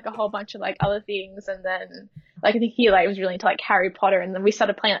ended up getting like a whole bunch of like other things. And then like, I think he like was really into like Harry Potter. And then I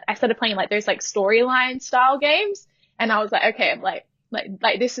started playing like those like storyline style games. And I was like, okay,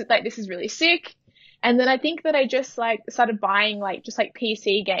 this is really sick. And then I think that I just like started buying like just like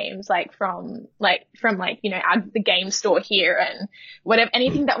PC games like from you know the game store here and whatever,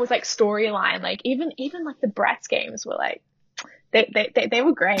 anything that was like storyline, like even like the Bratz games were like they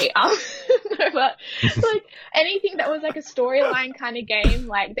were great. But like anything that was like a storyline kind of game,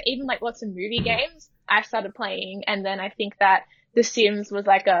 like even like lots of movie games, I started playing. And then I think that The Sims was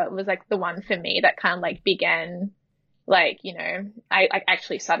like the one for me that kind of like began. Like, you know, I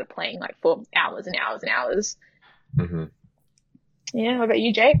actually started playing like for hours and hours and hours. Mm-hmm. Yeah, what about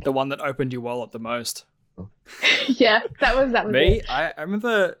you, Jake? The one that opened your wallet the most. Yeah, that was me. It. I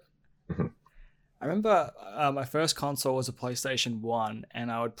remember. I remember my first console was a PlayStation 1,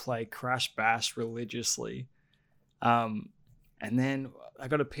 and I would play Crash Bash religiously. And then I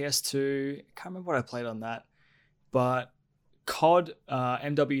got a PS2. I can't remember what I played on that, but COD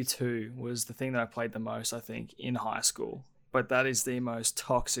MW2 was the thing that I played the most, I think, in high school. But that is the most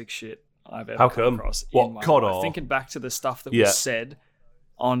toxic shit I've ever come across in my life. Thinking back to the stuff that was said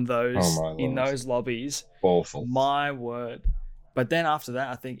on those in those lobbies. Awful. My word. But then after that,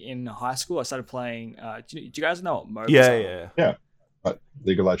 I think in high school, I started playing... do you guys know what MOBAs are? Yeah. Like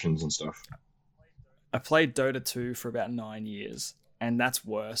League of Legends and stuff. I played Dota 2 for about 9 years, and that's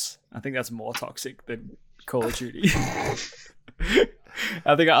worse. I think that's more toxic than Call of Duty.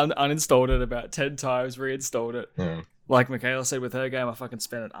 I think I uninstalled it about 10 times, reinstalled it. Yeah. Like Michaela said with her game, I fucking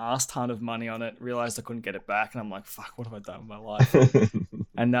spent an ass ton of money on it, realized I couldn't get it back, and I'm like, fuck, what have I done with my life?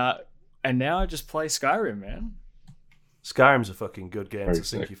 And now I just play Skyrim, man. Skyrim's a fucking good game to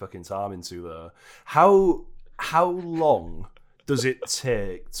sink your fucking time into, though. How long does it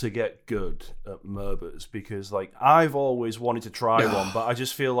take to get good at MOBAs? Because like I've always wanted to try one, but I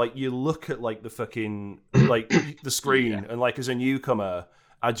just feel like you look at like the fucking like the screen and like as a newcomer,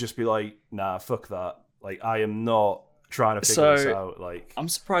 I'd just be like, nah, fuck that. Like I am not trying to figure this out. Like I'm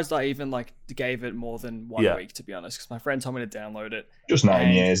surprised I even like gave it more than 1 week, to be honest, because my friend told me to download it. Just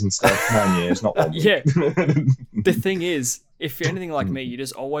 9 years and stuff. 9 years, not 1 week. Yeah. The thing is, if you're anything like me, you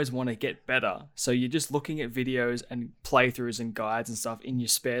just always want to get better. So you're just looking at videos and playthroughs and guides and stuff in your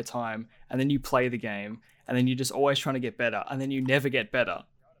spare time, and then you play the game, and then you're just always trying to get better, and then you never get better.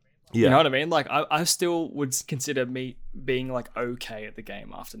 Yeah. You know what I mean? Like, I still would consider me being like okay at the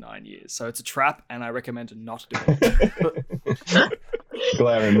game after 9 years. So it's a trap, and I recommend not doing it.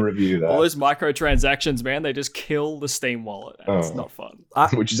 Glaring review there. All those microtransactions, man, they just kill the Steam wallet, and it's not fun.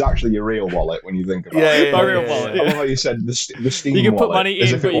 Which is actually your real wallet when you think about Yeah, it. My real wallet. I love how you said the Steam wallet. You can put money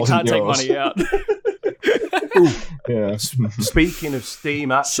as in, if but it you can't wasn't take yours. money out. Yeah. Speaking of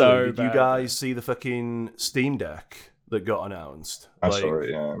Steam, actually, So did you bad. guys see the fucking Steam Deck that got announced? I saw it,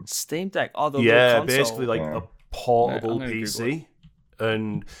 yeah. Steam Deck. Oh, the Yeah, little console. basically like Yeah. a portable Right, I'm gonna PC.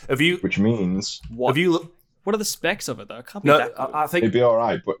 And have you Which means What? What are the specs of it though? It can't be No, that good. I think it'd be all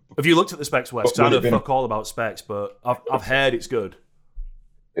right, but have you looked at the specs, Wes? 'Cause But I would know it been- fuck all about specs, but I've heard it's good.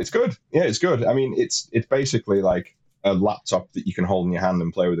 it's good. Yeah, it's good. I mean, it's basically like a laptop that you can hold in your hand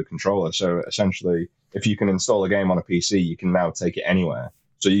and play with a controller. So essentially, if you can install a game on a PC, you can now take it anywhere.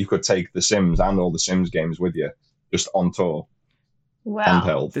 So you could take The Sims and all the Sims games with you, just on tour, Wow.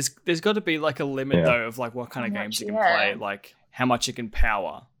 handheld. There's got to be like a limit Yeah. though of like what kind of How games much- you can yeah. play, like how much it can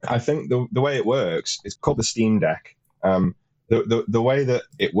power. I think the way it works, it's called the Steam Deck. The way that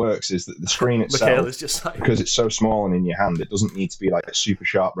it works is that the screen itself, Michaela's just like because it's so small and in your hand, it doesn't need to be like a super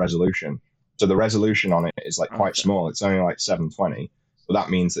sharp resolution. So the resolution on it is like quite Okay. small. It's only like 720, but that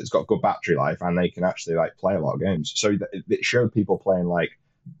means that it's got good battery life and they can actually like play a lot of games. So it showed people playing like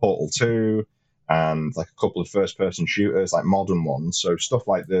Portal 2 and like a couple of first-person shooters, like modern ones. So stuff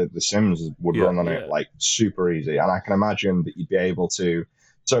like the Sims would Yeah, run on yeah. it like super easy. And I can imagine that you'd be able to.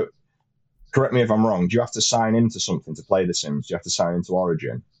 So correct me if I'm wrong. Do you have to sign into something to play the Sims? Do you have to sign into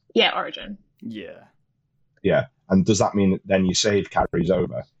Origin? Yeah, Origin. Yeah. Yeah. And does that mean that then your save carries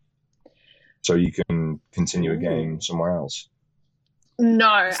over? So you can continue a game somewhere else? No,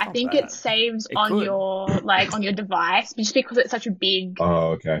 That's I not think bad. it saves It on could. your like on your device, just because it's such a big.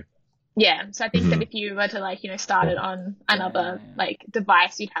 Oh, okay. Yeah, so I think Mhm. that if you were to like start it on another Damn. like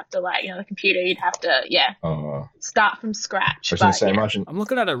device, you'd have to like the computer, you'd have to start from scratch. I was going But to say, yeah. imagine, I'm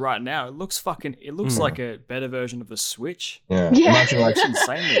looking at it right now. It looks like a better version of the Switch. yeah, Yeah. imagine like It's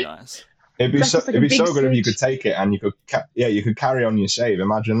insanely nice. it'd be That's so just like a it'd be so big good if you Switch. could take it and you could you could carry on your save.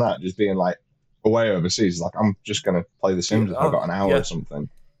 Imagine that just being like away overseas. Like I'm just going to play The Sims if I've got an hour Yeah. or something.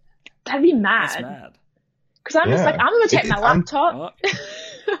 That'd be That's mad. mad. Because I'm just Yeah. like I'm gonna take my and- laptop.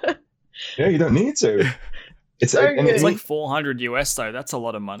 Oh, Yeah, you don't need to. It's So and good. it's like 400 US though. That's a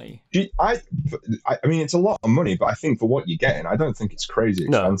lot of money. I mean, it's a lot of money, but I think for what you're getting, I don't think it's crazy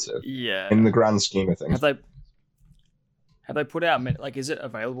No. expensive Yeah. in the grand scheme of things. Have they put out like is it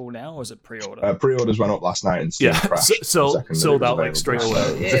available now or is it pre-order? Pre-orders went up last night and Steam Yeah, crashed. so- the sold- second that sold it was out, like, available. straight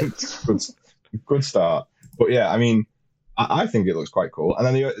away. So, good start. But yeah, I mean, I think it looks quite cool. And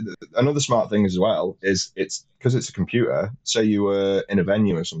then another smart thing as well is it's because it's a computer. Say you were in a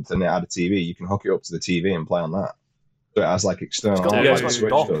venue or something, they had a TV, you can hook it up to the TV and play on that. So it has like external It's got- output yeah, like it's the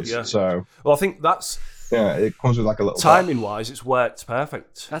got Switch a dock, does. yeah. So Well, I think that's yeah, it comes with like a little timing wise, it's worked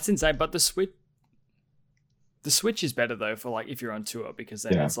perfect. That's insane. But the Switch is better though for like if you're on tour because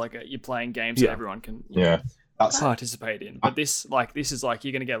then Yeah. it's like you're playing games Yeah. that everyone can Yeah, that's participate in. But this is like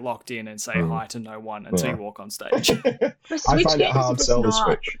you're gonna get locked in and say Mm. hi to no one until Yeah. you walk on stage. The I Switch find it games hard are to just sell the not.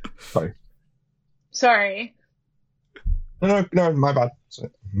 Switch. Sorry. Sorry. No, my bad. So-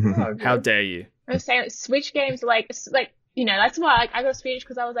 How dare you? I'm saying Switch games that's why like I got a Switch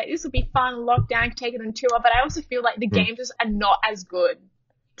because I was like this will be fun, lockdown, can take it on tour. But I also feel like the games just are not as good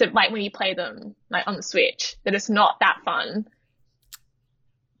to like when you play them like on the Switch. That it's not that fun.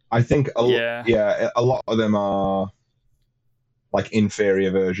 I think a Yeah. lot of them are like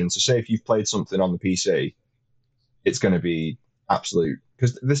inferior versions. So say if you've played something on the PC, it's going to be absolute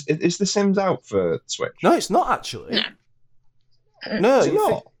because is The Sims out for Switch? No, it's not actually. No. No, Is it you not?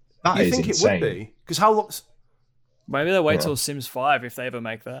 think, That you is think insane. it would be? Because how long? Maybe they'll wait Yeah. till Sims 5 if they ever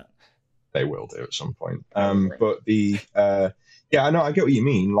make that. They will do at some point. Probably. But I know I get what you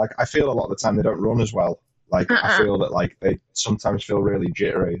mean. Like I feel a lot of the time they don't run as well. Like I feel that like they sometimes feel really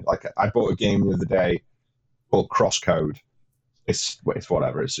jittery. Like I bought a game the other day called Crosscode. It's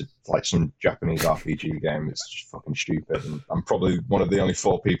whatever. It's like some Japanese RPG game. It's just fucking stupid. And I'm probably one of the only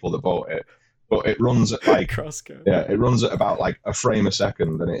 4 people that bought it. But it runs at like Crosscode. it runs at about like a frame a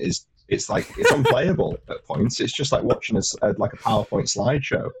second, and it's like it's unplayable at points. It's just like watching like a PowerPoint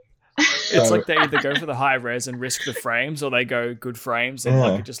slideshow. It's So- like they either go for the high res and risk the frames, or they go good frames and Yeah.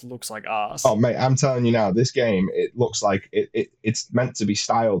 like it just looks like arse. Oh mate, I'm telling you now, this game it looks like it's meant to be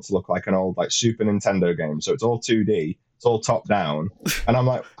styled to look like an old like Super Nintendo game. So it's all 2D, it's all top down, and I'm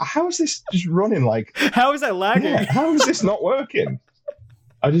like, how is this just running like? How is that lagging? Yeah, how is this not working?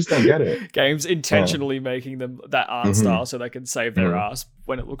 I just don't get it. Games intentionally making them that art style so they can save their ass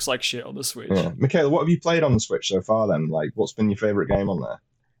when it looks like shit on the Switch. Yeah. Michaela, what have you played on the Switch so far then? Like, what's been your favourite game on there?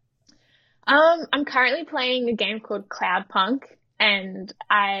 I'm currently playing a game called Cloudpunk, and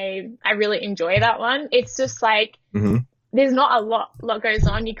I really enjoy that one. It's just like there's not a lot goes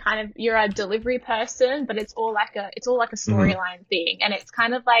on. You're a delivery person, but it's all like a storyline thing, and it's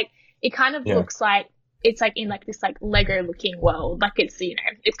kind of like looks like it's like in like this like Lego looking world. Like it's, you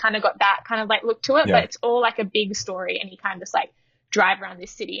know, it's kind of got that kind of like look to it, but it's all like a big story, and you kind of just like drive around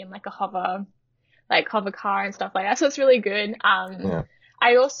this city in like a hover car and stuff like that. So it's really good.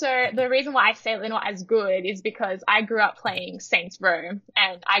 I also, the reason why I say they're not as good is because I grew up playing Saints Row,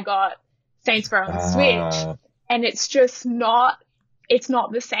 and I got Saints Row on the Switch, and it's just not, it's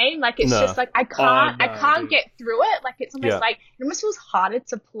not the same. Like, it's just like, I can't get through it. Like, it's almost like, it almost feels harder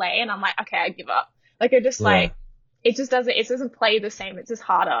to play, and I'm like, okay, I give up. Like, it just like, it doesn't play the same. It's just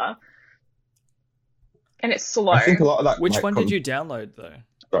harder. And it's slow. I think a lot of that. Which one did you download though?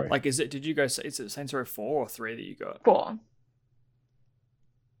 Sorry. Like, is it Saints Row 4 or 3 that you got? 4.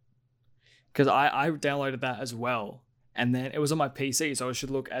 Because I downloaded that as well, and then it was on my PC, so it should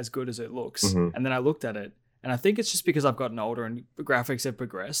look as good as it looks. And then I looked at it, and I think it's just because I've gotten older and the graphics have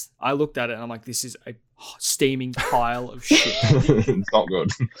progressed. I looked at it and I'm like, this is a steaming pile of shit. It's not good.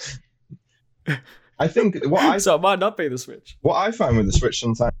 I think so it might not be the Switch. What I find with the Switch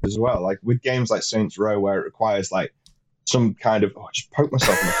sometimes as well, like with games like Saints Row, where it requires like some kind of, I just poke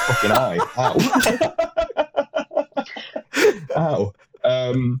myself in the fucking eye. Ow.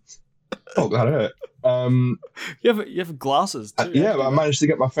 Ow. Oh, that hurt. You have glasses too. Yeah, but I managed to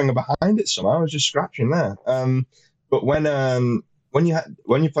get my finger behind it somehow. I was just scratching there. But when you're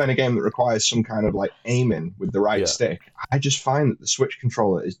playing a game that requires some kind of like aiming with the right stick, I just find that the Switch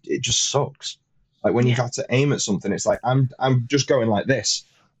controller it just sucks. Like when you've had to aim at something, it's like I'm just going like this,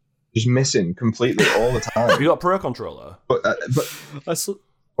 just missing completely all the time. You got a Pro controller? But what's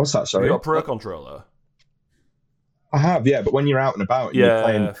that? Sorry, You got a Pro controller? I have, yeah, but when you're out and about and you're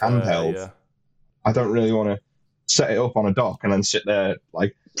playing handheld, I don't really want to set it up on a dock and then sit there.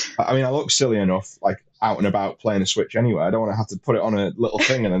 Like, I mean, I look silly enough, like out and about playing a Switch anyway. I don't want to have to put it on a little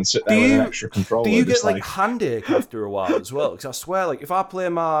thing and then sit there with an extra controller. Do you get like hand ache after a while as well? Because I swear, like if I play I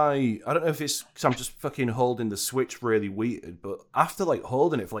don't know if it's because I'm just fucking holding the Switch really weird, but after like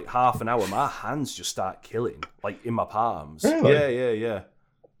holding it for like half an hour, my hands just start killing, like in my palms. Really? Yeah.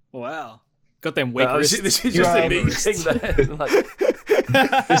 Wow. Got them weak wrists. This is just a me thing there. Like,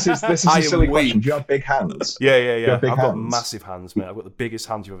 this is a silly question. Do you have big hands? Yeah. I've got massive hands, mate. I've got the biggest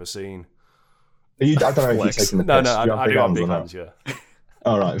hands you've ever seen. I don't know if you're taking the piss. I do have big hands, yeah.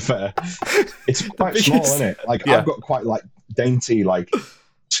 All right, fair. It's quite small, isn't it? Like I've got quite like dainty, like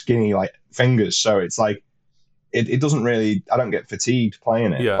skinny, like fingers. So it's like it doesn't really. I don't get fatigued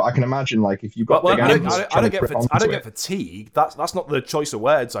playing it. Yeah. But I can imagine like if you've got big hands, I don't get fatigued. That's not the choice of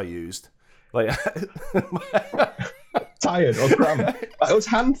words I used. Like tired or cramped. It was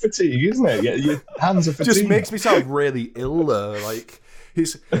hand fatigue, isn't it? Yeah, your hands are fatigued. Just makes me sound really ill though. Like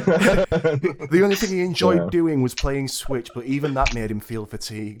the only thing he enjoyed doing was playing Switch, but even that made him feel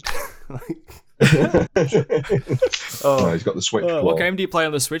fatigued. He's got the Switch. What game do you play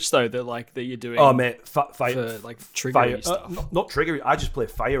on the Switch though? That you're doing? Oh mate, fire, like triggery stuff. Not triggery. I just play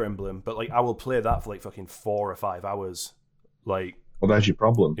Fire Emblem, but like I will play that for like fucking 4 or 5 hours. Like. Well, there's your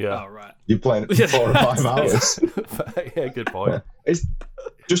problem. Yeah. Oh, right. You're playing it for 4 or 5 hours. Yeah, good point. It's,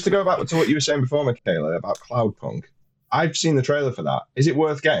 just to go back to what you were saying before, Michaela, about Cloudpunk. I've seen the trailer for that. Is it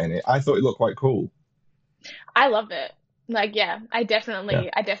worth getting it? I thought it looked quite cool. I love it. Like, yeah, I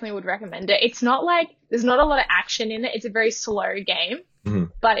definitely would recommend it. It's not like, there's not a lot of action in it. It's a very slow game,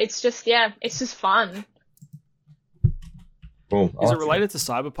 but it's just fun. Cool. Is it related to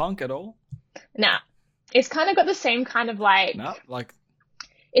Cyberpunk at all? Nah. It's kind of got the same kind of like. No, like.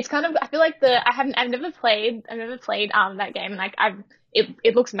 It's kind of. I feel like I've never played that game. Like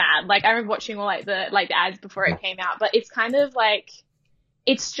it looks mad. Like I remember watching all like the ads before it came out. But it's kind of like,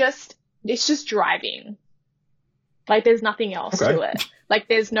 it's just driving. Like there's nothing else to it. Like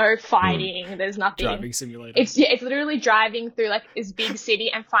there's no fighting. There's nothing. Driving simulator. It's literally driving through like this big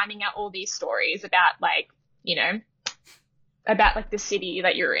city and finding out all these stories about like, you know, about like the city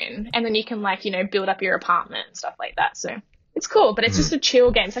that you're in, and then you can like, you know, build up your apartment and stuff like that. So it's cool, but it's just a chill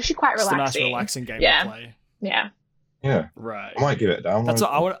game. It's actually quite relaxing. It's a nice relaxing game to play. Yeah. Right. I might give it a download. That's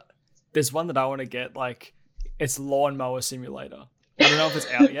what I want. There's one that I want to get. Like, it's Lawnmower Simulator. I don't know if it's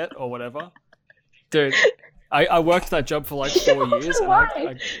out yet or whatever. Dude, I worked that job for like 4 years, and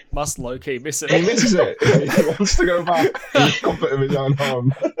I must low key miss it. He misses it. He wants to go back in the comfort of his own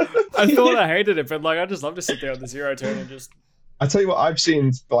home. I thought I hated it, but like I just love to sit there on the zero turn and just I tell you what, I've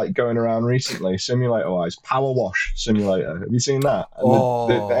seen like going around recently, simulator-wise, Power Wash Simulator. Have you seen that?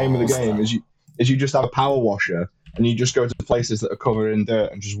 And the aim of the game is you just have a power washer and you just go to places that are covered in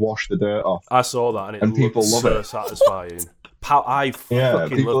dirt and just wash the dirt off. I saw that and people love so it. Satisfying. I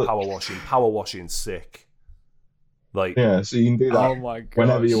fucking love power washing. Power washing's sick. Like, yeah, so you can do that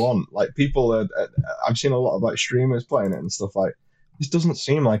whenever you want. Like people I've seen a lot of like streamers playing it and stuff. Like, this doesn't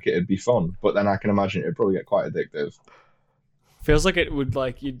seem like it'd be fun, but then I can imagine it'd probably get quite addictive. Feels like it would,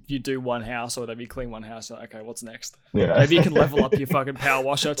 like, you do one house or whatever, you clean one house, like, okay, what's next? Yeah. Maybe you can level up your fucking power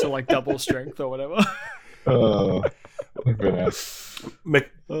washer to like double strength or whatever.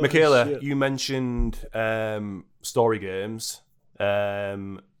 Michaela, shit. you mentioned story games.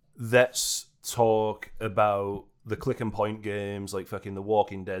 Let's talk about the click and point games, like fucking the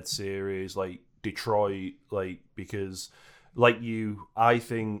Walking Dead series, like Detroit, like, because like you, I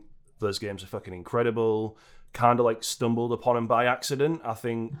think those games are fucking incredible. Kind of like stumbled upon them by accident. I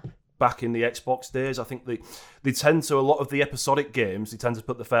think back in the Xbox days, I think they tend to, a lot of the episodic games, they tend to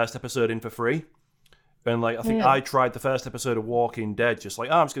put the first episode in for free. And like, I think I tried the first episode of Walking Dead, just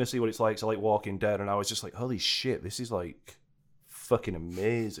like, I'm just going to see what it's like. So I like Walking Dead. And I was just like, holy shit, this is like fucking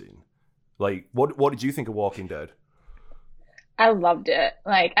amazing. Like, what did you think of Walking Dead? I loved it.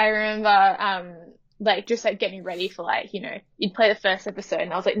 Like, I remember, like, just like getting ready for, like, you know, you'd play the first episode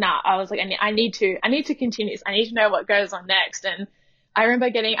and I was like, nah, I was like, I need to continue this. I need to know what goes on next. And I remember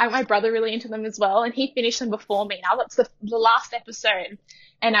getting my brother really into them as well, and he finished them before me. Now that's the last episode.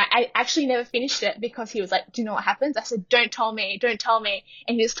 And I actually never finished it because he was like, do you know what happens? I said, don't tell me.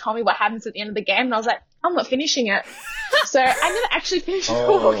 And he just told me what happens at the end of the game. And I was like, I'm not finishing it. So I never actually finished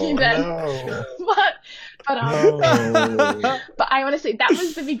Walking Dead. No. But I honestly, that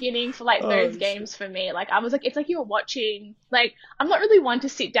was the beginning for like those games for me. Like, I was like, it's like you were watching, like, I'm not really one to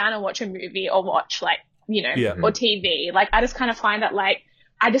sit down and watch a movie or watch, like, you know, or TV. Like, I just kind of find that, like,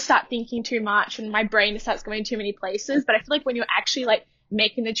 I just start thinking too much and my brain just starts going too many places. But I feel like when you're actually like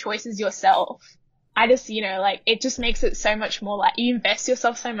making the choices yourself, I just, you know, like, it just makes it so much more, like, you invest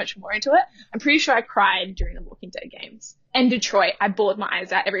yourself so much more into it. I'm pretty sure I cried during the Walking Dead games. And Detroit, I bawled my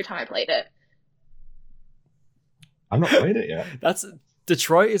eyes out every time I played it. I've not played it yet.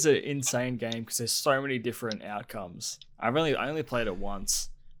 Detroit is an insane game because there's so many different outcomes. I only played it once,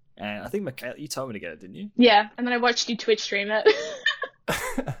 and I think Michaela, you told me to get it, didn't you? Yeah, and then I watched you Twitch stream it.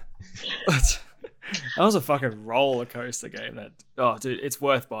 That was a fucking roller coaster game. Dude, it's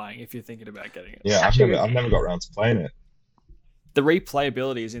worth buying if you're thinking about getting it. Yeah, I've never got around to playing it. The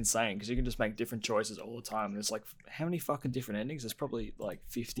replayability is insane because you can just make different choices all the time. There's like, how many fucking different endings? There's probably like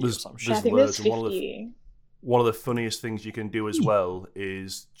 50 or some shit. I think there's 50. One of the funniest things you can do as well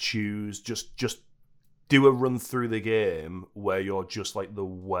is choose, just do a run through the game where you're just like the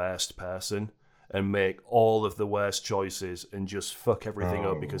worst person and make all of the worst choices and just fuck everything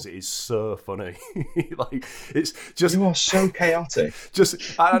up because it is so funny. Like, it's just, you are so chaotic.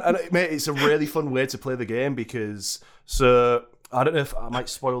 Mate, it's a really fun way to play the game because, so I don't know if I might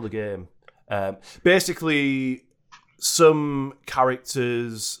spoil the game. Basically, some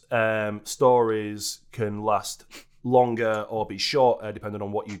characters' stories can last longer or be shorter depending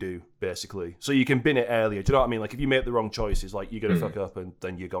on what you do, basically. So you can bin it earlier. Do you know what I mean? Like, if you make the wrong choices, like, you're going to fuck up and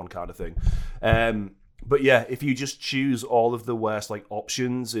then you're gone, kind of thing. But yeah, if you just choose all of the worst, like,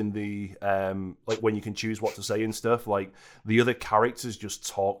 options in the, like, when you can choose what to say and stuff, like, the other characters just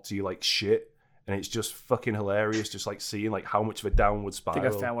talk to you like shit. And it's just fucking hilarious, just like seeing like how much of a downward spiral. I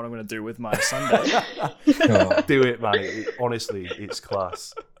think I found what I'm going to do with my Sunday. Do it, man. Honestly, it's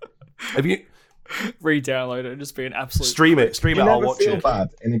class. Have you re-download it and just be an absolute stream it? I'll watch it. You never feel bad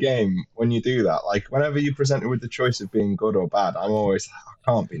in a game when you do that. Like, whenever you're presented with the choice of being good or bad, I'm always,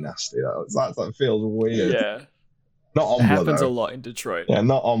 I can't be nasty. That feels weird. Yeah. Not Ombler, it happens though. a lot in Detroit. Yeah,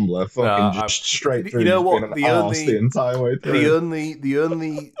 not Ombler. Fucking just straight through. You know what? The entire way through. The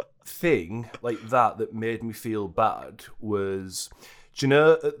only thing like that made me feel bad was, do you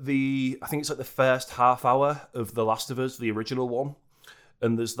know, I think it's like the first half hour of The Last of Us, the original one,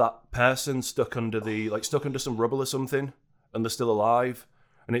 and there's that person stuck under some rubble or something, and they're still alive,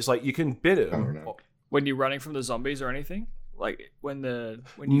 and it's like you can bid them when you're running from the zombies or anything. Like when you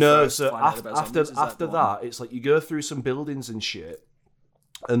no, so after that, it's like you go through some buildings and shit,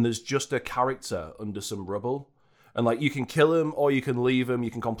 and there's just a character under some rubble. And, like, you can kill him or you can leave him.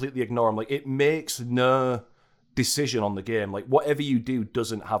 You can completely ignore him. Like, it makes no decision on the game. Like, whatever you do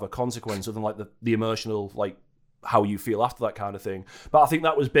doesn't have a consequence other than, like, the emotional, like, how you feel after that kind of thing. But I think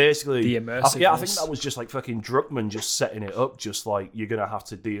that was basically... the immersiveness. I think that was just, like, fucking Druckmann just setting it up. Just, like, you're going to have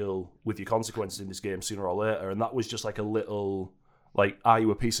to deal with your consequences in this game sooner or later. And that was just, like, a little Like, are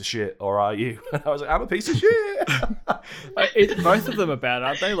you a piece of shit or are you? And I was like, I'm a piece of shit. Both of them are bad,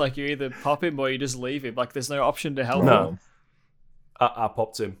 aren't they? Like, you either pop him or you just leave him. Like, there's no option to help him. No. I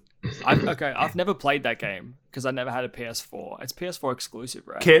popped him. I've never played that game because I never had a PS4. It's PS4 exclusive,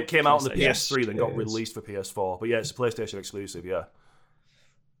 right? Came out on the PS3, then got released for PS4. But yeah, it's a PlayStation exclusive, yeah.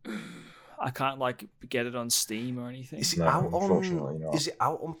 I can't like get it on Steam or anything. Is it out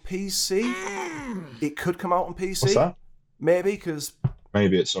on PC? It could come out on PC. What's that? Maybe because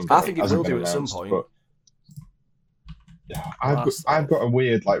it's something. I think it will do at some point. But yeah, I've got a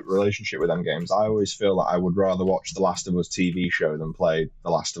weird like relationship with them games. I always feel like I would rather watch The Last of Us TV show than play The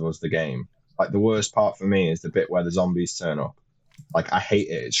Last of Us the game. Like the worst part for me is the bit where the zombies turn up. Like I hate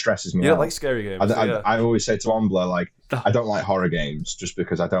it. It stresses me out. Yeah, like scary games. I always say to Ombler, like, I don't like horror games just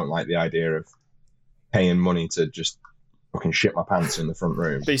because I don't like the idea of paying money to just fucking shit my pants in the front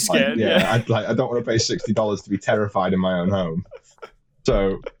room. Be scared. Like, yeah. I don't want to pay $60 to be terrified in my own home.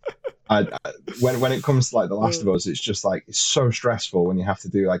 So when it comes to like The Last of Us, it's just like it's so stressful when you have to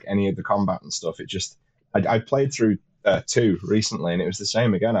do like any of the combat and stuff. It just I played through 2 recently and it was the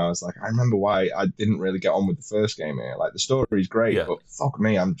same again. I was like, I remember why I didn't really get on with the first game here. Like the story's great, but fuck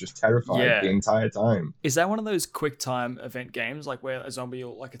me, I'm just terrified the entire time. Is that one of those quick time event games like where a zombie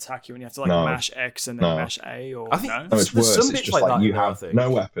will like attack you and you have to like mash X and then mash A? Or I think no, it's worse. Some it's bits just like you have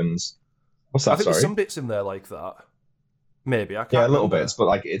no weapons. What's that? I think there's some bits in there like that. Maybe I can't. Yeah, a little bit, but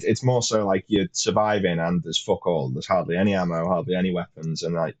like it's more so like you're surviving and there's fuck all. There's hardly any ammo, hardly any weapons,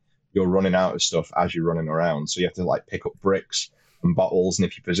 and like you're running out of stuff as you're running around. So you have to like pick up bricks and bottles, and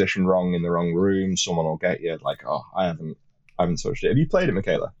if you position wrong in the wrong room, someone will get you. Like, oh, I haven't touched it. Have you played it,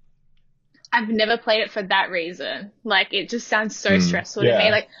 Michaela? I've never played it for that reason. Like, it just sounds so stressful to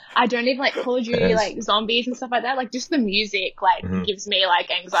me. Like, I don't even like Call of Duty, like zombies and stuff like that. Like, just the music, like, gives me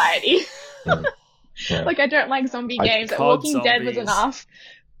like anxiety. Yeah. Like, I don't like zombie games. Like, Walking Dead was enough.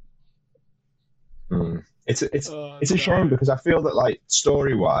 It's a shame because I feel that like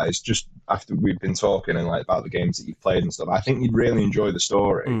story wise, just after we've been talking and like about the games that you've played and stuff, I think you'd really enjoy the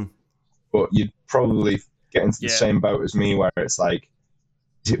story, but you'd probably get into the same boat as me where it's like,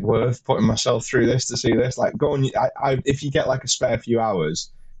 is it worth putting myself through this to see this? Like, go on. If you get like a spare few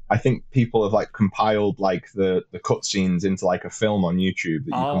hours, I think people have like compiled like the cutscenes into like a film on YouTube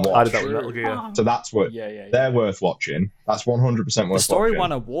that you can watch. I did that with Metal Gear. So that's what they're worth watching. That's 100% worth watching. The story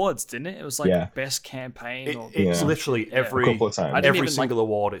won awards, didn't it? It was like best campaign. It's literally every a couple of times. Every single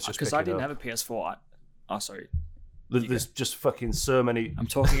award. It's just because I didn't have a PS4. Sorry. There's just fucking so many. I'm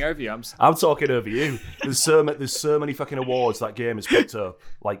talking over you. I'm talking over you. There's so many fucking awards that game has picked up.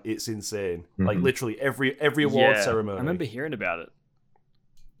 Like it's insane. Like literally every award ceremony. I remember hearing about it.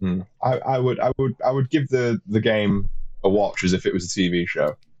 I would give the game a watch as if it was a TV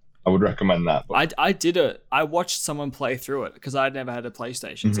show. I would recommend that. But... I watched someone play through it because I'd never had a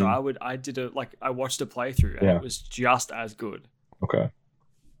PlayStation, so I watched a playthrough and it was just as good. Okay,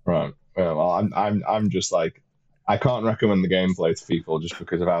 right. Well, I'm just like, I can't recommend the gameplay to people just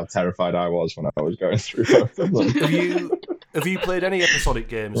because of how terrified I was when I was going through both of them. Have you played any episodic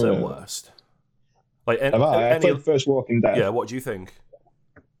games at worst? Like I played the first Walking Dead. Yeah, what do you think?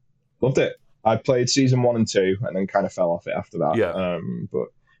 Loved it. I played season 1 and 2 and then kind of fell off it after that. Yeah.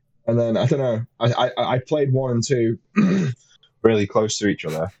 And then I don't know. I played 1 and 2 really close to each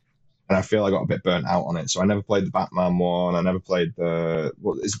other, and I feel I got a bit burnt out on it. So I never played the Batman one. I never played the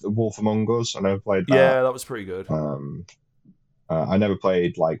Wolf Among Us. I never played that. Yeah, that was pretty good. I never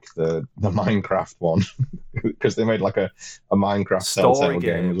played like the Minecraft one because they made like a Minecraft story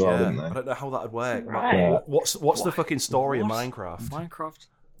game as well, didn't they? I don't know how that would work. Right. What's the fucking story of Minecraft?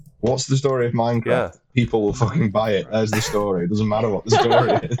 What's the story of Minecraft? Yeah. People will fucking buy it. There's the story. It doesn't matter what the story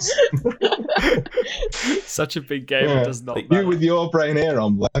is. Such a big game, it does not matter. You with your brain here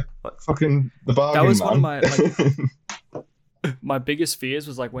on, like fucking the bargain. That was man. one of my biggest fears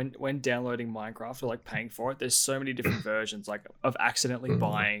was like when downloading Minecraft or like paying for it. There's so many different versions, like of accidentally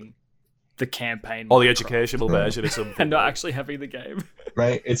buying the campaign or the educational version or something, and not actually having the game.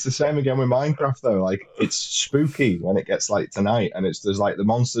 Right, it's the same again with Minecraft though. Like it's spooky when it gets like tonight, and there's like the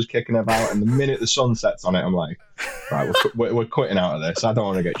monsters kicking about, and the minute the sun sets on it, I'm like, right, we're quitting out of this. I don't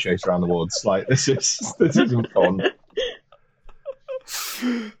want to get chased around the woods. Like this isn't fun.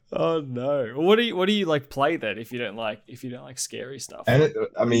 Oh no! What do you like play then if you don't like scary stuff? And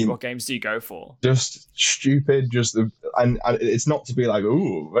what games do you go for? Just stupid, and it's not to be like,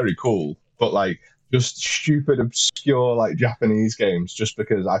 ooh, very cool, but like just stupid, obscure like Japanese games. Just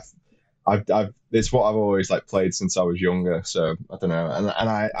because I've it's what I've always like played since I was younger. So I don't know, and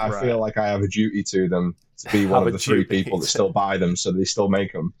I feel like I have a duty to them to be one of the 3 people that still buy them, so they still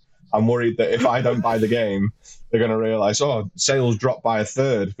make them. I'm worried that if I don't buy the game, they're going to realise, sales dropped by a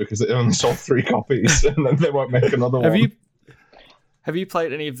third because they only sold 3 copies, and then they won't make another one. Have you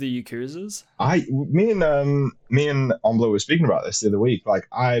played any of the Yakuzas? Me and Omblo were speaking about this the other week. Like,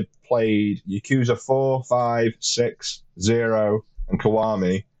 I played Yakuza 4, 5, 6, 0, and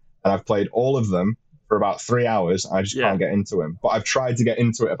Kiwami, and I've played all of them for about 3 hours. I just can't get into them. But I've tried to get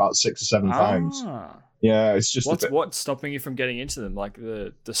into it about 6 or 7 times. Yeah, it's just what's stopping you from getting into them? Like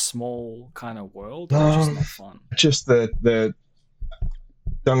the small kind of world, or just not fun? Just the.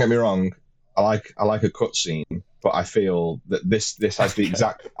 Don't get me wrong, I like a cutscene, but I feel that this has the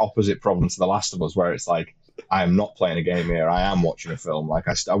exact opposite problem to The Last of Us, where it's like, I am not playing a game here. I am watching a film. Like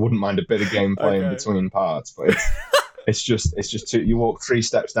I wouldn't mind a bit of gameplay in between parts, but it's just too. You walk 3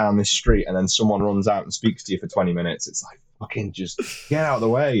 steps down this street, and then someone runs out and speaks to you for 20 minutes. It's like, fucking just get out of the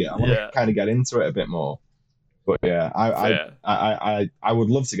way. I want to kind of get into it a bit more. But yeah, I would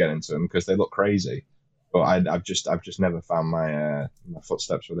love to get into them because they look crazy. But I've just never found my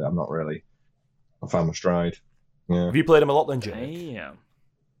footsteps with it. I found my stride. Yeah. Have you played them a lot then, Jake? Damn.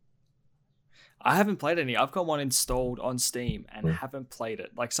 I haven't played any. I've got one installed on Steam and haven't played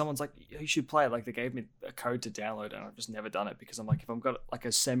it. Like, someone's like, you should play it. Like, they gave me a code to download, and I've just never done it because I'm like, if I've got like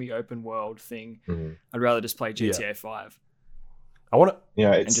a semi-open world thing, I'd rather just play GTA 5. I want to,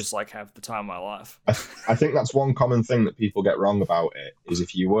 and just like have the time of my life. I think that's one common thing that people get wrong about it. Is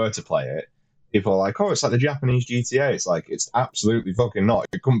if you were to play it, people are like, "Oh, it's like the Japanese GTA." It's like, it's absolutely fucking not.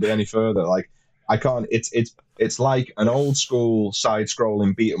 It couldn't be any further. Like, I can't. It's like an old school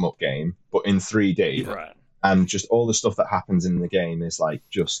side-scrolling beat 'em up game, but in 3D. Right. And just all the stuff that happens in the game is like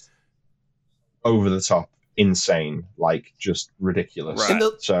just over the top, insane, like just ridiculous.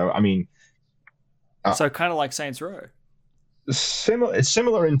 Right. So I mean, so kind of like Saints Row. It's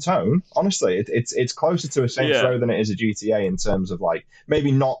similar in tone. Honestly, it's closer to a Saints Row than it is a GTA in terms of, like,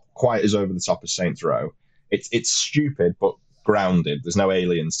 maybe not quite as over the top as Saints Row. It's stupid but grounded. There's no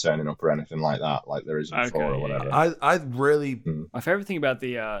aliens turning up or anything like that, like there is in 4 or whatever. I really my favorite thing about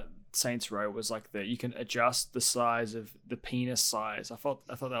the Saints Row was like that you can adjust the size of the penis size. I thought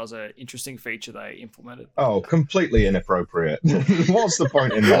that was an interesting feature they implemented. Oh, completely inappropriate. What's the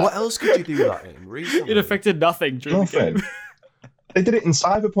point in that? What else could you do that in recently? It affected nothing during the game. They did it in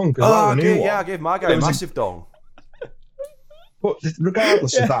Cyberpunk as well. I gave my guy a massive dong. But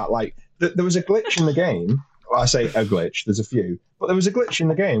regardless of that, like, there was a glitch in the game. Well, I say a glitch, there's a few. But there was a glitch in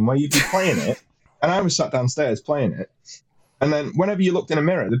the game where you'd be playing it, and I was sat downstairs playing it, and then whenever you looked in a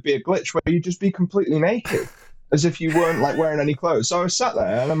mirror, there'd be a glitch where you'd just be completely naked, as if you weren't, like, wearing any clothes. So I was sat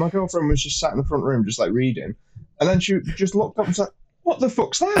there, and then my girlfriend was just sat in the front room, just, like, reading, and then she just looked up and was like, "What the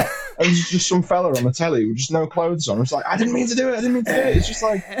fuck's that?" And there's just some fella on the telly with just no clothes on. It's like, I didn't mean to do it. It's just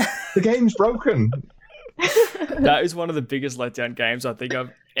like, the game's broken. That is one of the biggest letdown games I think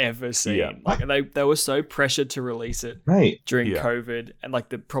I've ever seen. Yeah. Like, they were so pressured to release it during COVID, and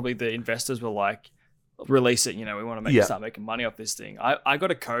like probably the investors were like, release it, we want to start making money off this thing. I got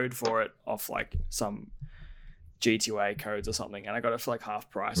a code for it off like some G2A codes or something, and I got it for like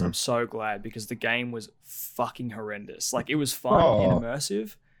half price. I'm so glad, because the game was fucking horrendous. Like, it was fun and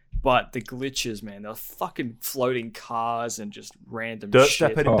immersive, but the glitches, man, they're fucking floating cars and just random shit. Dirt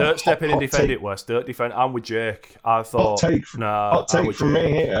step in and defend it, Wes. Dirt defend. I'm with Jake. I thought, hot take from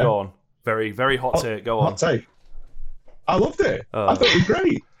me here. Go on. Very, very hot take. Go on. Hot take. I loved it. I thought it was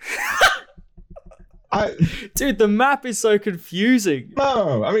great. Dude, the map is so confusing.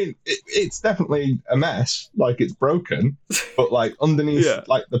 No, I mean, it's definitely a mess. Like, it's broken, but like underneath,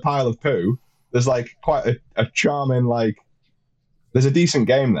 like the pile of poo, there's like quite a charming, like, there's a decent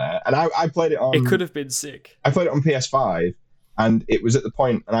game there. And I played it on. It could have been sick. I played it on PS5, and it was at the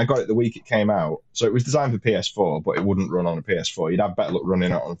point, and I got it the week it came out. So it was designed for PS4, but it wouldn't run on a PS4. You'd have better luck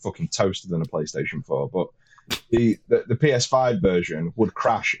running it on a fucking toaster than a PlayStation 4. But the PS5 version would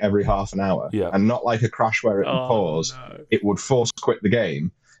crash every half an hour, and not like a crash where it would pause. No. It would force quit the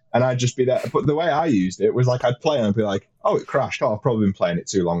game, and I'd just be there. But the way I used it was like, I'd play and I'd be like, "Oh, it crashed. Oh, I've probably been playing it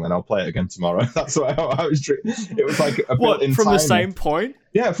too long. Then I'll play it again tomorrow." That's what I was. It was like a built-in from timer. The same point.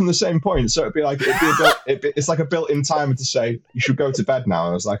 Yeah, from the same point. So it'd be like it's like a built-in timer to say you should go to bed now.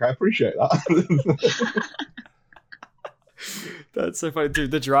 And I was like, I appreciate that. That's so funny,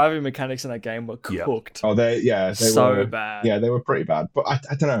 dude. The driving mechanics in that game were cooked. Oh, they so were bad. Yeah, they were pretty bad. But I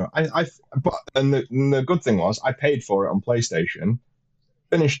don't know. And the good thing was, I paid for it on PlayStation,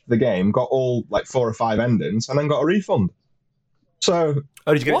 finished the game, got all like 4 or 5 endings, and then got a refund. So,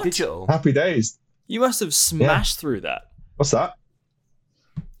 did you get it digital? Happy days. You must have smashed through that. What's that?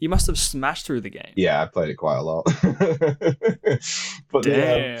 You must have smashed through the game. Yeah, I played it quite a lot. but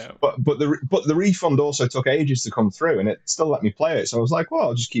Damn. the refund also took ages to come through, and it still let me play it. So I was like, well,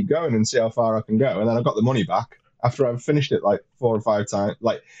 I'll just keep going and see how far I can go. And then I got the money back after I've finished it like 4 or 5 times.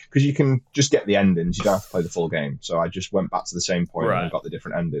 Like, because you can just get the endings, you don't have to play the full game. So I just went back to the same point and got the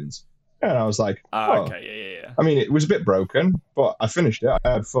different endings. And I was like, okay, yeah. I mean, it was a bit broken, but I finished it. I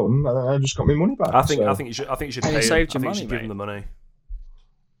had fun, and I just got my money back. I think you should pay him. Saved your money, give him the money.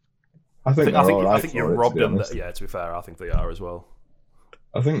 I think you robbed them. Yeah, to be fair, I think they are as well.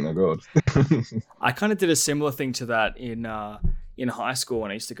 I think they're good. I kind of did a similar thing to that in high school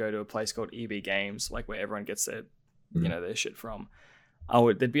when I used to go to a place called EB Games, like where everyone gets their their shit from.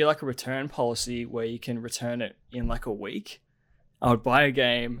 There'd be like a return policy where you can return it in like a week. I would buy a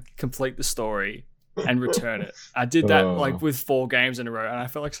game, complete the story, and return it. I did that like with 4 games in a row, and I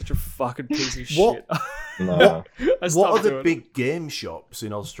felt like such a fucking piece of shit. No. What are the big game shops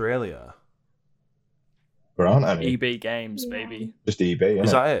in Australia? There aren't any. EB Games, baby. Just EB,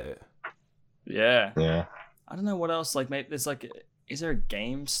 Is that it? Yeah. Yeah. I don't know what else. Like, maybe there's like, is there a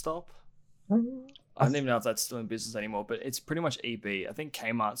GameStop? I don't even know if that's still in business anymore, but it's pretty much EB. I think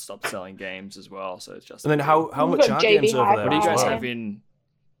Kmart stopped selling games as well, so it's just. And then how much are games over there? What do you guys have in?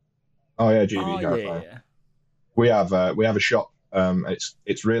 Oh yeah, GB. Yeah. We have a shop.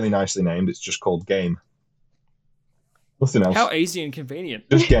 It's really nicely named. It's just called Game. Nothing else. How easy and convenient.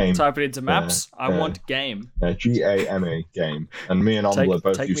 Just Game. Type it into maps. I want Game. GAME, Game. And me and Ombler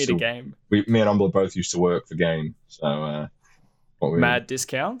both used to. Game. Me and Ombler both used to work for Game. So. Mad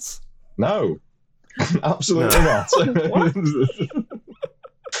discounts? No. Absolutely not.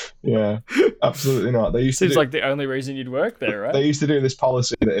 Yeah, absolutely not. They used Seems like the only reason you'd work there, right? They used to do this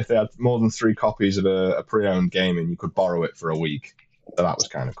policy that if they had more than 3 copies of a pre-owned game, and you could borrow it for a week. So that was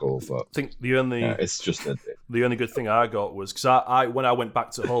kind of cool. But I think the only the only good thing I got was because I when I went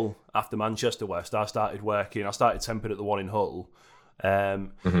back to Hull after Manchester West, I started temping at the one in Hull,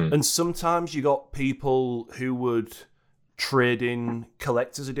 and sometimes you got people who would trade in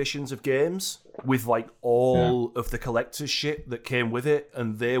collector's editions of games with like all of the collector's shit that came with it,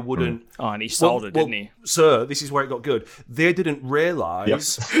 and they wouldn't. Oh, and he sold it, didn't he? Sir, this is where it got good. They didn't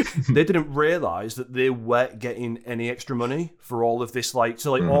realize that they weren't getting any extra money for all of this. Like,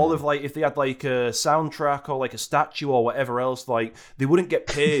 so like all of like if they had like a soundtrack or like a statue or whatever else, like they wouldn't get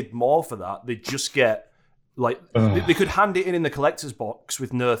paid more for that. They'd just get. Like they could hand it in the collector's box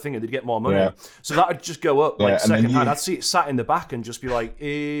with no thing, and they'd get more money. Yeah. So that would just go up like second hand. I'd see it sat in the back and just be like,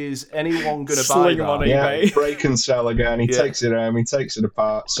 "Is anyone going to buy that?" On eBay. Break and sell again. He takes it home. He takes it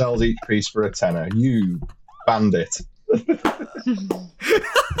apart. Sells each piece for a tenner. You bandit.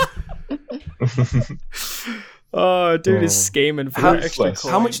 Oh, dude is scheming for extra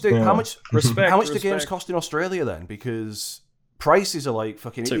coin. How much do games cost in Australia then? Because prices are like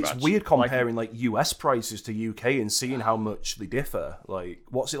fucking. It's weird comparing like US prices to UK and seeing how much they differ. Like,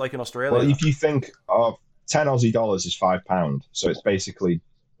 what's it like in Australia? Well, if you think of 10 Aussie dollars is £5, so it's basically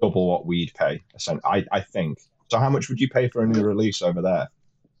double what we'd pay. I think. So, how much would you pay for a new release over there?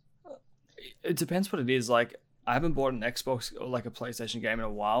 It depends what it is. Like, I haven't bought an Xbox or like a PlayStation game in a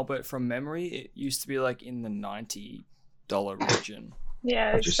while, but from memory, it used to be like in the $90 region.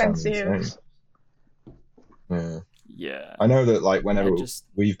 Yeah, expensive. Yeah. I know that like whenever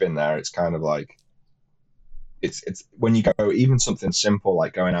we've been there, it's kind of like it's when you go even something simple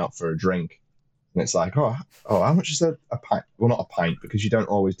like going out for a drink, and it's like oh how much is a pint? Well, not a pint because you don't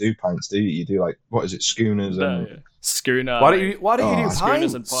always do pints, do you? You do like what is it, schooners and schooner. Why don't you do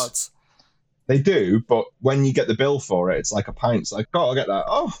schooners and pots? They do, but when you get the bill for it, it's like a pint. It's like I'll get that.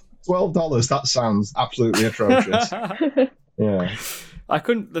 Oh, $12. That sounds absolutely atrocious. Yeah.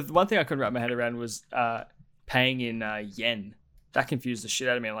 The one thing I couldn't wrap my head around was paying in yen. That confused the shit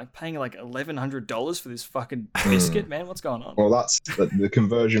out of me. I'm like paying like $1,100 for this fucking biscuit, man. What's going on? Well, that's the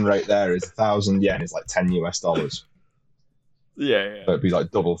conversion rate there is 1,000 yen is like $10 US. Yeah. So it'd be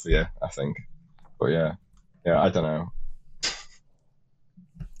like double for you, I think. But yeah, I don't know.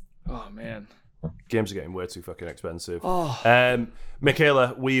 Oh man, games are getting way too fucking expensive. Oh.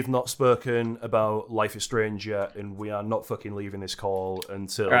 Michaela, we've not spoken about Life is Strange yet, and we are not fucking leaving this call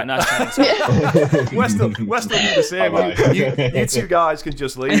until. All right, nice. We're still the same. You two guys can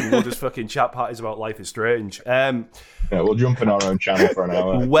just leave. And we'll just fucking chat parties about Life is Strange. Yeah, we'll jump in our own channel for an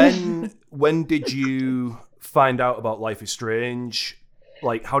hour. When did you find out about Life is Strange?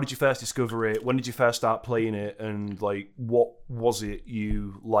 Like, how did you first discover it? When did you first start playing it? And like, what was it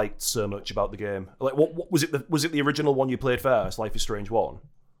you liked so much about the game? Like, what was it? Was it the original one you played first, Life is Strange 1?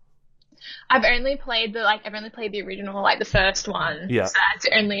 I've only played the original, like the first one. Yeah. So that's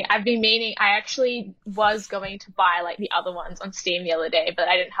I've been meaning, I actually was going to buy like the other ones on Steam the other day, but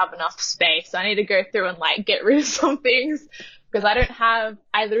I didn't have enough space. So I need to go through and like get rid of some things because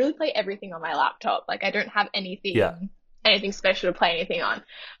I literally play everything on my laptop. Like I don't have anything special to play anything on.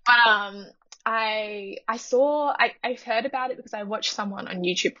 But I heard about it because I watched someone on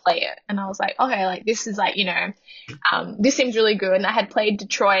YouTube play it, and I was like, okay, like this is like, you know, this seems really good. And I had played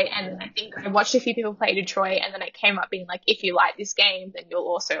Detroit, and I think I watched a few people play Detroit, and then it came up being like, if you like this game, then you'll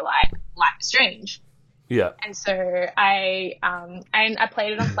also like Life is Strange. Yeah. And so I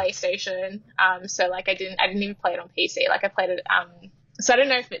played it on PlayStation. So like I didn't even play it on PC. Like I played it. So I don't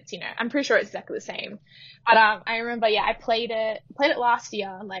know if it's, you know, I'm pretty sure it's exactly the same. But I remember, I played it last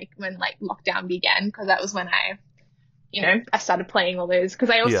year, like when like lockdown began, because that was when I started playing all those. Because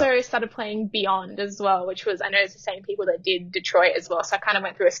I also started playing Beyond as well, which was, I know it's the same people that did Detroit as well. So I kind of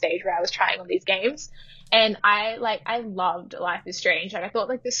went through a stage where I was trying all these games, and I loved Life is Strange. Like I thought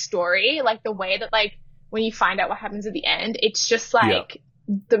like the story, like the way that like when you find out what happens at the end, it's just like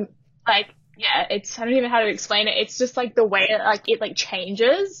it's, I don't even know how to explain it. It's just like the way it like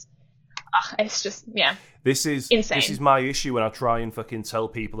changes. It's just, This is insane. This is my issue when I try and fucking tell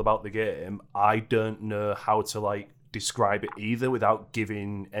people about the game. I don't know how to like describe it either without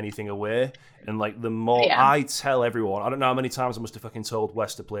giving anything away. And like the more I tell everyone, I don't know how many times I must have fucking told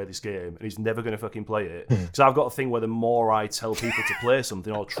Wes to play this game, and he's never going to fucking play it. Because I've got a thing where the more I tell people to play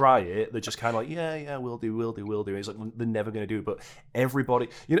something or try it, they're just kind of like, yeah, we'll do. And it's like, they're never going to do it. But everybody,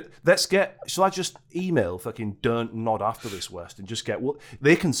 you know, shall I just email fucking Don't Nod after this, West, and just get, well,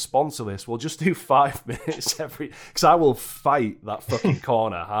 they can sponsor this. We'll just do 5 minutes because I will fight that fucking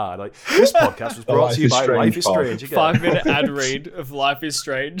corner hard. Like, this podcast was brought to you by Life is Strange. 5-minute ad read of Life is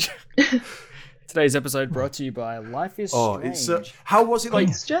Strange. Today's episode brought to you by Life is Strange. It's how was it like?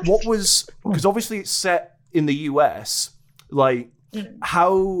 What was, because obviously it's set in the US. Like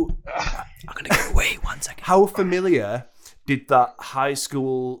how? I'm gonna go away 1 second. How familiar did that high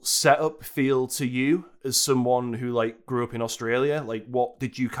school setup feel to you as someone who like grew up in Australia? Like, what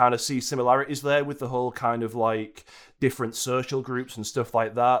did you kind of see similarities there with the whole kind of like different social groups and stuff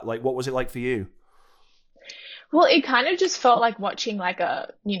like that? Like, what was it like for you? Well, it kind of just felt like watching like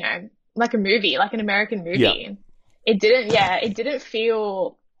a, you know, like a movie, like an American movie. Yeah. It didn't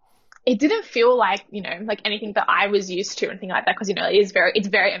feel like, you know, like anything that I was used to or anything like that, because, you know, it's very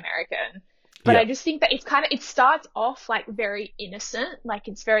American. But I just think that it starts off like very innocent, like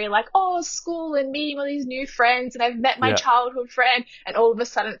it's very like, oh, school and meeting all these new friends, and I've met my childhood friend, and all of a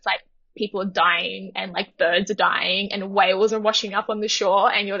sudden it's like people are dying, and like birds are dying, and whales are washing up on the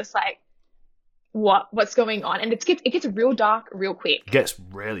shore, and you're just like, what's going on? And it gets real dark real quick. It gets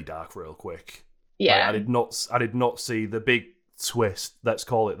really dark real quick. Yeah. Like, I did not see the big twist, let's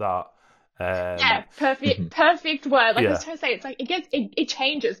call it that. Perfect word. Like I was trying to say, it's like it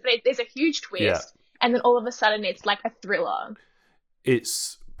changes, but there's a huge twist, and then all of a sudden it's like a thriller.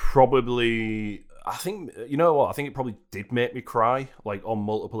 It's probably, I think, you know what? I think it probably did make me cry, like on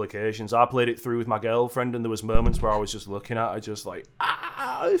multiple occasions. I played it through with my girlfriend, and there was moments where I was just looking at her, just like,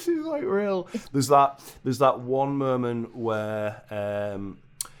 this is like real. There's that one moment where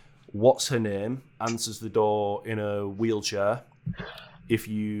what's her name answers the door in a wheelchair. If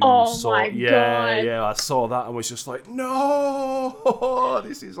you saw, my God. I saw that and was just like, no,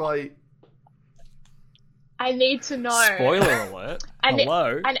 this is like. I need to know. Spoiler alert.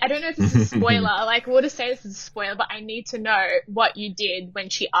 Hello. I don't know if this is a spoiler. Like, we'll just say this is a spoiler, but I need to know what you did when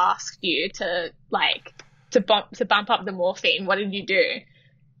she asked you to bump up the morphine. What did you do?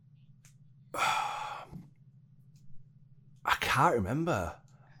 I can't remember.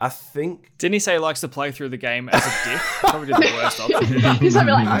 I think. Didn't he say he likes to play through the game as a dick? Probably did the worst option. He's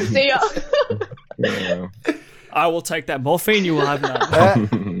probably like, see ya. Yeah. I will take that morphine. You will have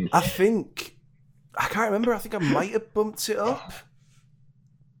that. I think. I can't remember. I think I might have bumped it up.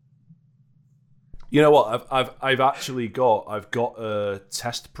 You know what? I've actually got a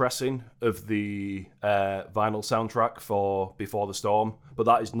test pressing of the vinyl soundtrack for Before the Storm, but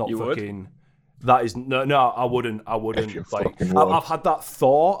that is not you fucking. Would? That is no. I wouldn't. Like, I've had that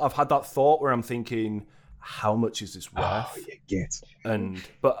thought where I'm thinking, how much is this worth? Oh, you get.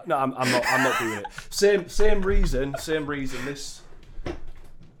 But no, I'm not doing it. Same reason. This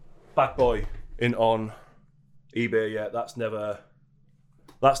bad boy on eBay. Yeah, that's never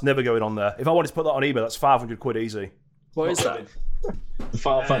going on there. If I wanted to put that on eBay, that's £500 easy. What is that? The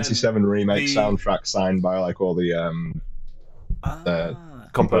Final Fantasy VII remake soundtrack signed by like all the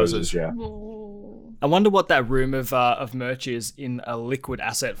composers. Yeah. I wonder what that room of merch is in a liquid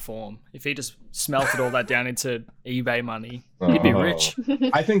asset form. If he just smelted all that down into eBay money, he'd be rich.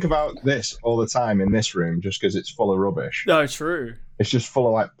 I think about this all the time in this room just because it's full of rubbish. No, true. It's just full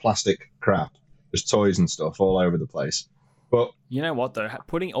of like plastic crap. There's toys and stuff all over the place. But you know what though?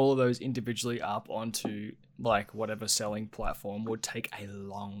 Putting all of those individually up onto like whatever selling platform would take a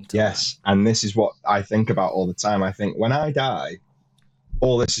long time. yes, and this is what I think about all the time. I think when I die,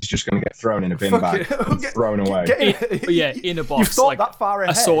 all this is just going to get thrown in a bin bag and thrown away. In a box. You've thought like that far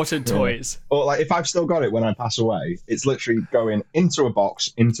ahead. Assorted toys. Or like if I've still got it when I pass away, it's literally going into a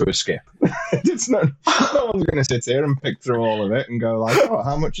box, into a skip. It's no one's going to sit here and pick through all of it and go like, oh,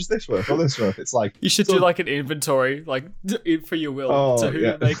 how much is this worth or this worth? It's like you should do like an inventory, like for your will to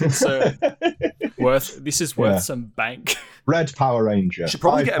who they concern. This is worth some bank. Red Power Ranger. Should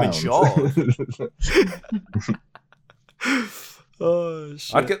probably get him £5. Oh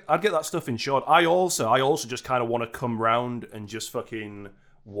shit! I'd get that stuff insured. I also just kind of want to come round and just fucking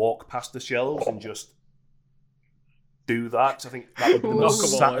walk past the shelves and just do that. 'Cause I think that would be the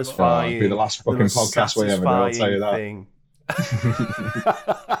most satisfying. It'd be the last fucking podcast we ever do. I'll tell you that. Thing.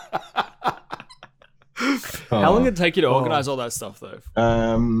 How long did it take you to organize all that stuff though?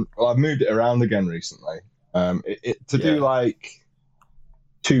 Well, I've moved it around again recently. Do like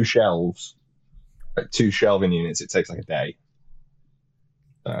 2 shelves, like 2 shelving units, it takes like a day.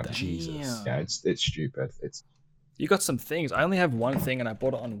 Jesus. Yeah, it's stupid. You got some things. I only have one thing, and I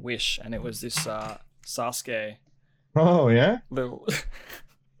bought it on Wish, and it was this Sasuke. Oh yeah. Little.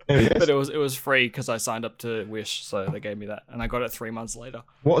 But it was free because I signed up to Wish, so they gave me that, and I got it 3 months later.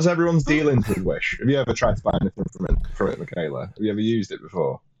 What was everyone's dealings with Wish? Have you ever tried to buy anything from it, Michaela? Have you ever used it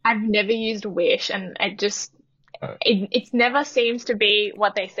before? I've never used Wish, and it never seems to be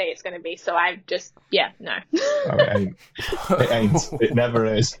what they say it's going to be. So I just, no. Oh, it ain't. It ain't. It never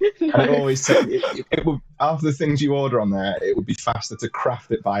is. No. And it always it will, after the things you order on there, it would be faster to craft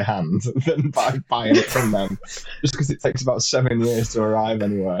it by hand than by buying it from them. Just because it takes about 7 years to arrive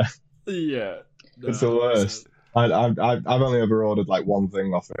anywhere. Yeah. No, It's the worst. I've only ever ordered like one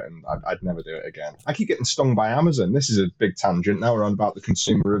thing off it, and I'd never do it again. I keep getting stung by Amazon. This is a big tangent. Now we're on about the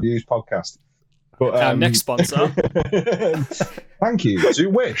Consumer Reviews podcast. But, our next sponsor. Thank you to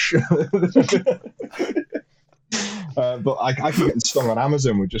Wish. But I keep getting stung on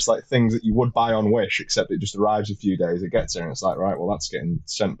Amazon with just like things that you would buy on Wish, except it just arrives a few days, it gets there, and it's like, right, well, that's getting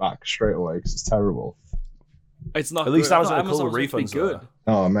sent back straight away because it's terrible. It's not. At least good. Amazon cool was refunds. good.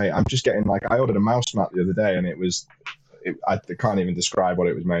 Oh mate, I'm just getting like I ordered a mouse mat the other day, and I can't even describe what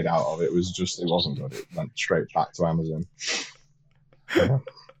it was made out of. It wasn't good. It went straight back to Amazon. Yeah.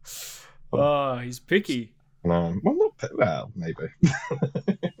 Oh, he's picky. Well, maybe.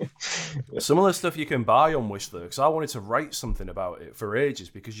 Some of the stuff you can buy on Wish though, because I wanted to write something about it for ages,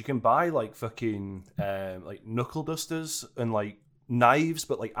 because you can buy like fucking like knuckle dusters and like knives,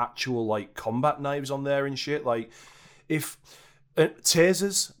 but like actual like combat knives on there and shit. Like if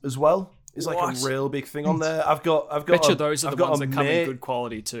tasers as well is like a real big thing on there. I've got. Bet you those are the ones that come in good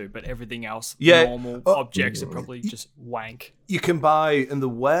quality too, but everything else, normal objects, are probably just wank. You can buy, and the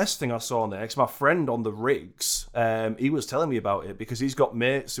worst thing I saw on there, because my friend on the rigs, he was telling me about it because he's got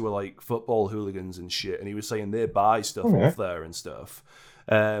mates who are like football hooligans and shit, and he was saying they buy stuff off there and stuff.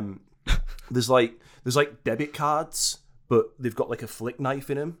 There's like debit cards, but they've got like a flick knife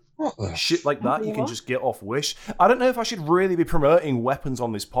in them. Shit like that you can just get off Wish. I don't know if I should really be promoting weapons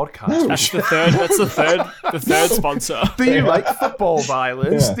on this podcast. No. That's the third sponsor. Do you like football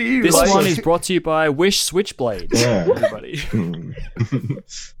violence? Yeah. Do you This like... one is brought to you by Wish Switchblades. Yeah. Everybody.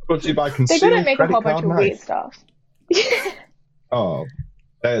 Brought to you by They're concealed going to make a credit whole bunch card of knife. weird stuff. Oh,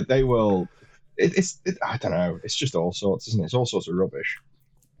 they will. I don't know. It's just all sorts, isn't it? It's all sorts of rubbish.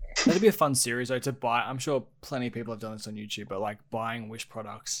 That'd be a fun series though to buy. I'm sure plenty of people have done this on YouTube, but like buying Wish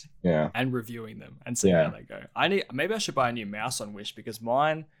products and reviewing them and seeing how they go. Maybe I should buy a new mouse on Wish because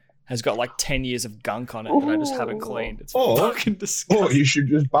mine has got like 10 years of gunk on it that I just haven't cleaned. It's fucking disgusting. Or you should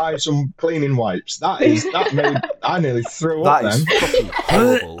just buy some cleaning wipes. I nearly threw up That is then. fucking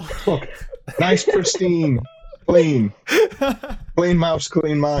horrible. Look, nice, pristine, clean mouse,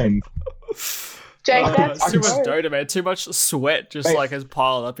 clean mind. Jake, Oh, that's it's too gross. much Dota, man. Too much sweat just Mate, like has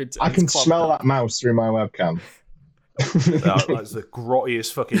piled up. I can smell that mouse through my webcam. That's the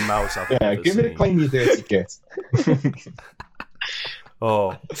grottiest fucking mouse I've ever Give seen. it a clean, you dirty git.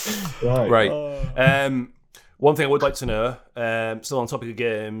 Oh, right. One thing I would like to know, still on topic of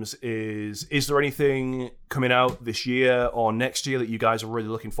games, is there anything coming out this year or next year that you guys are really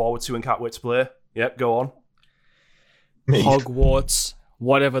looking forward to and can't wait to play? Yep, go on. Hogwarts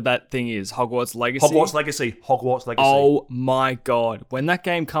whatever that thing is, Hogwarts Legacy. Hogwarts Legacy. Oh my god. When that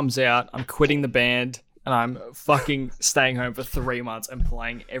game comes out, I'm quitting the band and I'm fucking staying home for 3 months and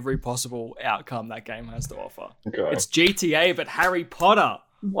playing every possible outcome that game has to offer. Okay. It's GTA, but Harry Potter.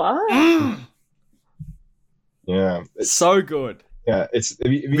 What? Yeah. It's so good. Yeah, it's.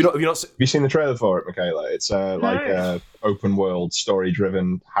 Have you seen the trailer for it, Michaela? It's like a open world, story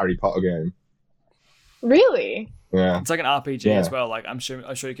driven Harry Potter game. Really? Yeah, it's like an RPG as well. Like I'm sure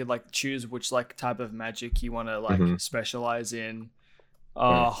you could like choose which like type of magic you want to like specialize in.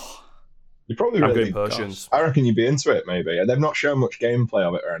 Oh, you probably really. I reckon you'd be into it. Maybe they've not shown much gameplay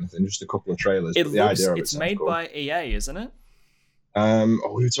of it or anything, just a couple of trailers. It's made by EA, isn't it? We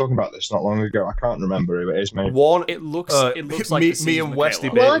were talking about this not long ago. I can't remember if it is made. It looks like me and Westy.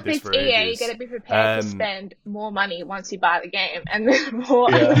 Well, if it's EA, you got to be prepared to spend more money once you buy the game, and then more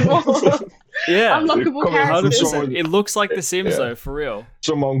and more. Unlockable characters. It looks like The Sims though, for real.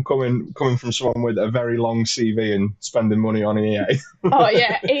 Someone coming from someone with a very long CV and spending money on EA. Oh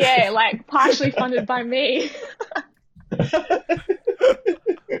yeah, EA, like partially funded by me.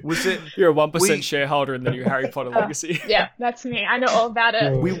 Was it? You're a 1% shareholder in the new Harry Potter Legacy. Yeah, that's me. I know all about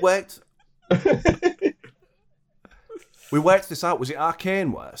it. We worked this out. Was it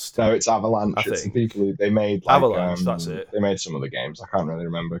Arcane West? No, it's Avalanche. It's the people who they made. Like, Avalanche. That's it. They made some of the games. I can't really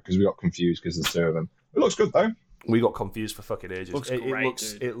remember because we got confused because there's two of them. It looks good though. We got confused for fucking ages. Looks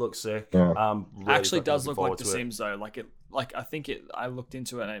great, it looks sick. Yeah. Really actually does look like The Sims though. I think I looked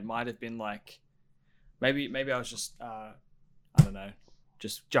into it and it might have been like maybe I was just I don't know,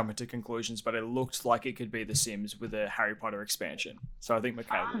 just jumping to conclusions, but it looked like it could be The Sims with a Harry Potter expansion. So I think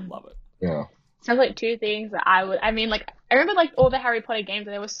Michaela would love it. Yeah. Sounds like two things that I remember like all the Harry Potter games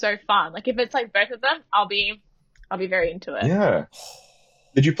and they were so fun. Like if it's like both of them, I'll be very into it. Yeah.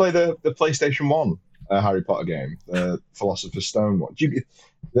 Did you play the PlayStation 1 Harry Potter game, the Philosopher's Stone one?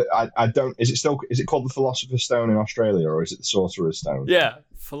 I don't. Is it called the Philosopher's Stone in Australia or is it the Sorcerer's Stone? Yeah,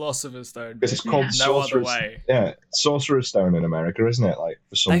 Philosopher's Stone. Because it's called Sorcerer's. No other way. Yeah, Sorcerer's Stone in America, isn't it? Like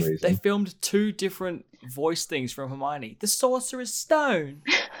for some reason they filmed two different voice things from Hermione. The Sorcerer's Stone,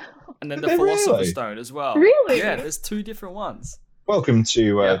 and then the Philosopher's Stone as well. Really? Yeah, there's two different ones. Welcome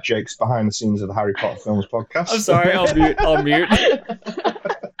to Jake's behind the scenes of the Harry Potter films podcast. I'm sorry, I'll mute.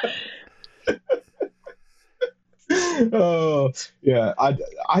 Oh yeah, I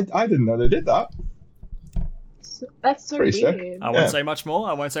didn't know they did that. That's so pretty weird. Sick. I won't say much more.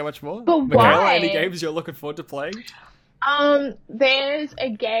 But Michaela, why? any games you're looking forward to playing? There's a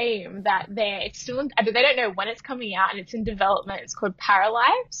game that it's still they don't know when it's coming out and it's in development. It's called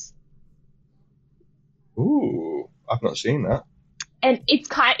Paralives. Ooh, I've not seen that. And it's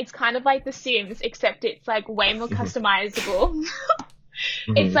kind of like The Sims, except it's like way more customizable.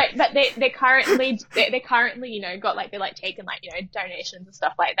 It's like, but they're currently got like, they're like taking like, donations and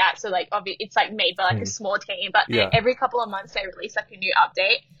stuff like that. So like, obviously it's like made by like a small team, but every couple of months they release like a new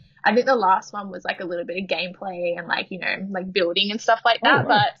update. I think the last one was like a little bit of gameplay and like, like building and stuff like that. Oh,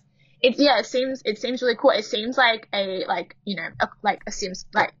 wow. But it seems really cool. It seems like a Sims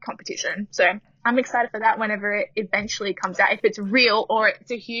like competition. So I'm excited for that whenever it eventually comes out. If it's real or it's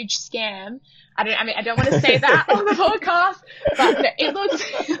a huge scam. I don't want to say that on the podcast, but no, it looks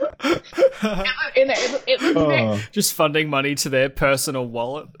just funding money to their personal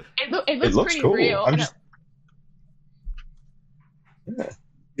wallet. It looks pretty cool. real. Yeah.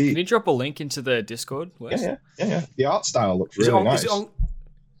 Can you drop a link into the Discord? Wes? Yeah. The art style looks really nice.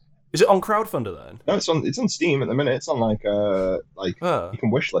 Is it on Crowdfunder then? No, it's on Steam at the minute. It's on you can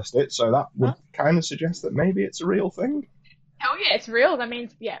wishlist it, so that would kind of suggest that maybe it's a real thing. Oh yeah, it's real. That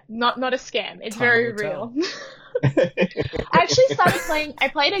means not a scam. It's very real. I actually started playing. I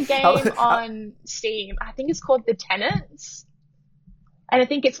played a game on Steam. I think it's called The Tenants, and I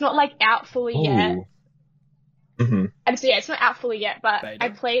think it's not like out fully yet. Mm-hmm. And so it's not out fully yet, but I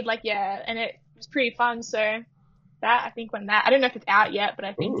played and it was pretty fun. So that I think I don't know if it's out yet, but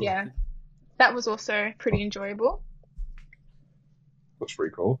I think that was also pretty enjoyable. Looks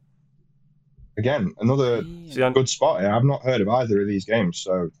pretty cool. Again, another good spot here. I've not heard of either of these games,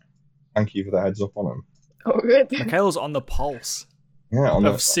 so thank you for the heads up on them. Oh, good. Michaela's on the pulse. Yeah,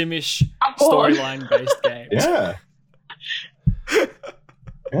 of Simish storyline-based games. Yeah.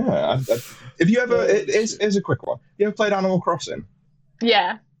 Yeah. Have you ever? Here's a quick one. You ever played Animal Crossing?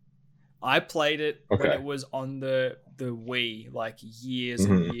 Yeah. I played it when it was on the Wii, like years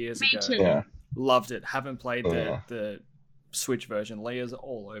and years ago. Me too. Yeah. Loved it. Haven't played the Switch version. Leah's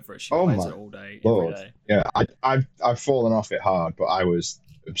all over it. She plays it all day, every day. Yeah, I've fallen off it hard, but I was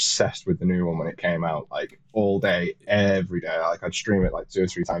obsessed with the new one when it came out, like all day, every day. Like I'd stream it like 2 or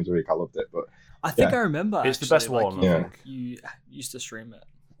 3 times a week. I loved it, but I think I remember. It's the best one. Yeah. You used to stream it.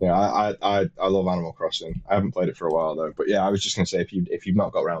 Yeah, I love Animal Crossing. I haven't played it for a while though. But yeah, I was just gonna say if you've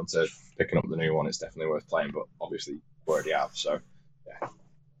not got around to picking up the new one, it's definitely worth playing. But obviously you already have. So yeah.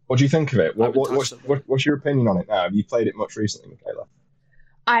 What do you think of it? What's your opinion on it now? Have you played it much recently, Michaela?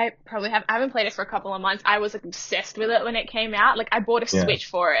 I probably have. I haven't played it for a couple of months. I was like obsessed with it when it came out. Like I bought a Switch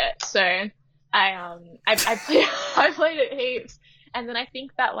for it, so I played it heaps. And then I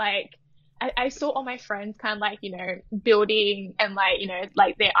think that like I saw all my friends kind of like, you know, building and like, you know,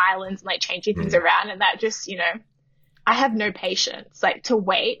 like their islands and like changing things around, and that just, you know, I have no patience like to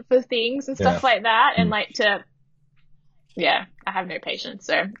wait for things and stuff like that, and like to, I have no patience,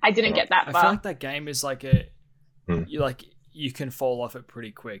 so I didn't get that far. I feel like that game is like you can fall off it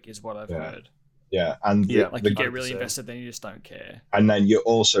pretty quick, is what I've heard. Yeah, and like you get really invested, then you just don't care. And then you're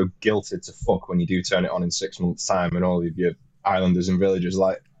also guilted to fuck when you do turn it on in 6 months' time, and all of your islanders and villagers are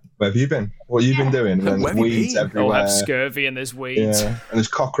like, where have you been? What have you been doing? And then there's weeds everywhere. Or have scurvy and there's weeds. Yeah, and there's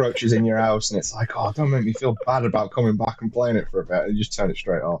cockroaches in your house, and it's like, oh, don't make me feel bad about coming back and playing it for a bit. And you just turn it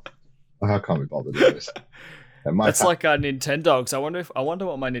straight off. Like, I can't be bothered with this. That's like our Nintendogs. I wonder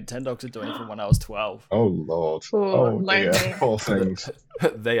what my Nintendogs are doing from when I was 12. Oh Lord. Lonely. Dear. Poor things.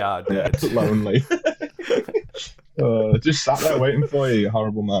 They are dead. Lonely. Just sat there waiting for you, you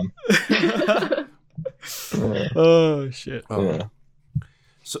horrible man. Oh shit. Yeah.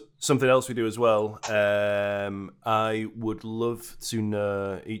 So, something else we do as well. I would love to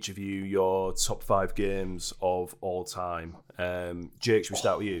know each of you your top 5 games of all time. Jake, should we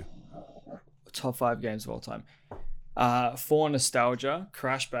start with you? Top 5 games of all time. For nostalgia,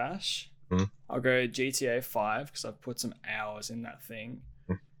 Crash Bash. I'll go GTA 5 because I've put some hours in that thing.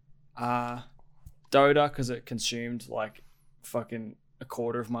 Dota because it consumed like fucking a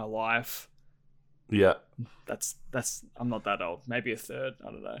quarter of my life. Yeah. That's I'm not that old. Maybe a third.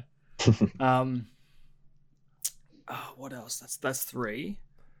 I don't know. What else? That's 3.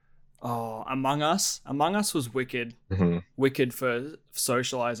 Oh, Among Us. Among Us was wicked. Wicked for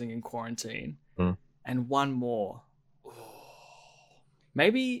socializing in quarantine. And one more.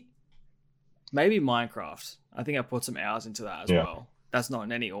 Maybe Minecraft. I think I put some hours into that as well. That's not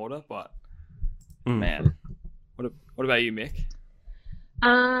in any order, but man. What about you, Mick?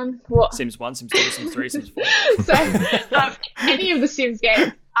 What? Sims 1, Sims 2, Sims 3, Sims 4. So, any of the Sims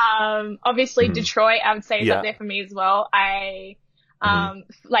games. Obviously Detroit, I would say is up there for me as well. I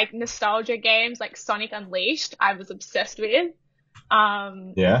like nostalgia games like Sonic Unleashed, I was obsessed with.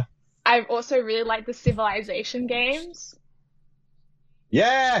 I've also really liked the Civilization games.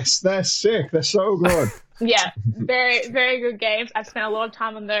 Yes, they're sick. They're so good. Yeah, very, very good games. I've spent a lot of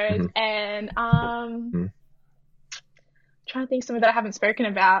time on those. And trying to think of something that I haven't spoken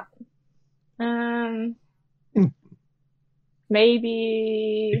about.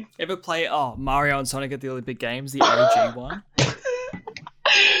 Maybe ever play Mario and Sonic at the Olympic Games, the OG one?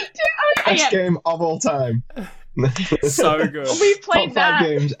 Best game of all time. So good. We played Top 5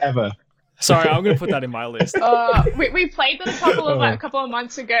 games ever. Sorry, I'm gonna put that in my list. We played that a couple of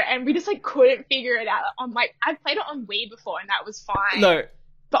months ago, and we just like couldn't figure it out. On like I played it on Wii before, and that was fine. No,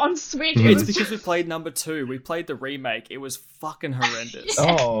 but on Switch, it's because we played number 2. We played the remake. It was fucking horrendous.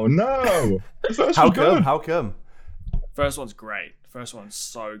 Oh no! How come? First one's great. First one's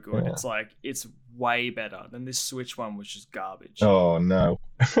so good. It's like it's way better than this Switch one, which is garbage. Oh no!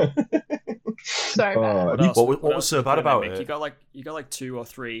 So bad. What was so bad about it? You got like 2 or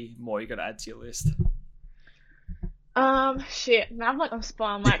 3 more you got to add to your list. Shit. Now I'm like on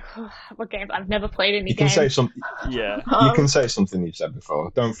spot. I'm like, what games? I've never played any You games. can say something. Yeah. You can say something you've said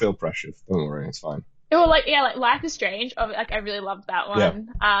before. Don't feel pressured. Don't worry, it's fine. Well, like Life is Strange. Like I really loved that one.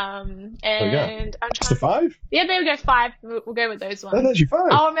 And I'm That's the 5. Yeah, there we go. 5. We'll go with those ones. Oh, that's your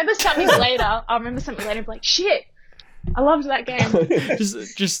 5. I'll remember something later. And be like, shit, I loved that game.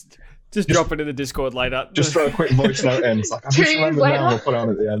 Just drop it in the Discord later. Just throw a quick voice note in. It's like, I'm just remembering now. We'll put it on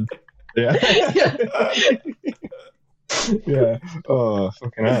at the end. Yeah. Yeah. Oh,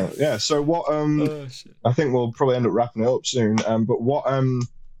 fucking hell. Yeah. So what? I think we'll probably end up wrapping it up soon. But what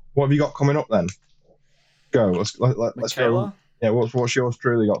have you got coming up then? Go. Let's go. Yeah. What's yours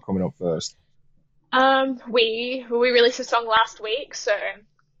truly got coming up first? We released a song last week, so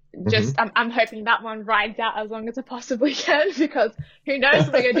just I'm hoping that one rides out as long as it possibly can, because who knows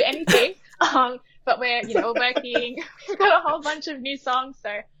if we're gonna do anything. But we're working. We've got a whole bunch of new songs, so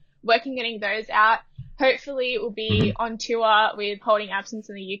working getting those out. Hopefully, we'll be on tour with Holding Absence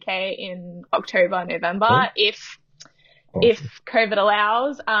in the UK in October, November, if COVID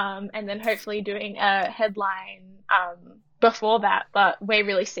allows, and then hopefully doing a headline before that. But we're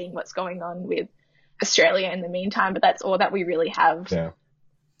really seeing what's going on with Australia in the meantime. But that's all that we really have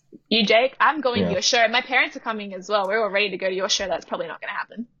You, Jake? I'm going to your show. My parents are coming as well. We're all ready to go to your show. That's probably not going to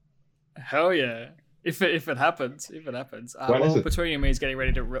happen. Hell yeah. If it happens. When is it? Between you and me is getting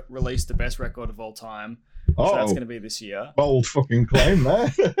ready to release the best record of all time. So that's going to be this year. Bold fucking claim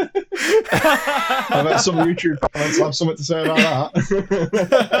there. I bet some YouTube comments have something to say about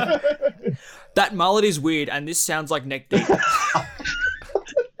that. That mullet is weird, and this sounds like neck deep.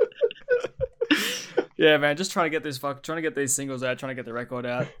 Yeah, man, just trying to get these singles out, trying to get the record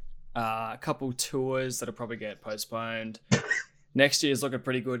out. A couple tours that'll probably get postponed. Next year's looking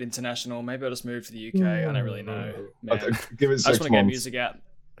pretty good international. Maybe I'll just move to the UK. I don't really know. Man. Give it 6 months. I just want to get music out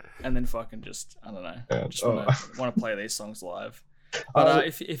and then fucking just, I don't know. Yeah. Just want to play these songs live. But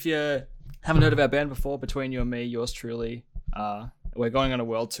if you haven't heard of our band before, Between You and Me, yours truly, we're going on a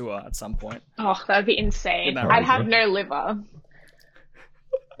world tour at some point. Oh, that would be insane. I'd have no liver.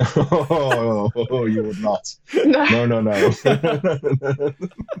 Oh, you would not. No.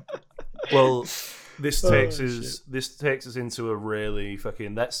 Well, this takes us into a really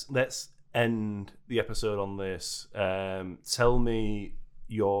fucking let's end the episode on this. Tell me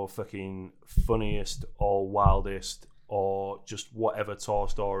your fucking funniest or wildest or just whatever tour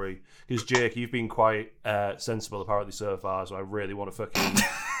story. Because Jake, you've been quite sensible apparently so far, so I really want to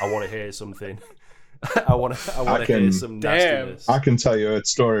I want to hear something. I want to hear some nastiness. I can tell you a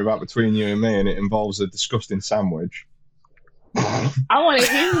story about Between You and Me, and it involves a disgusting sandwich. I want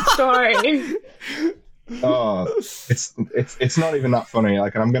to hear the story. Oh, it's not even that funny.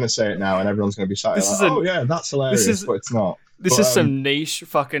 Like, and I'm going to say it now, and everyone's going to be sat here yeah, that's hilarious, but it's not. This is some niche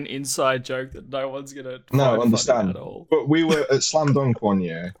fucking inside joke that no one's going to understand at all. But we were at Slam Dunk one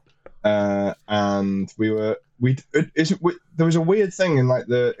year, and there was a weird thing in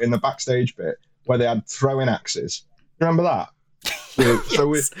the backstage bit where they had throwing axes. Remember that? That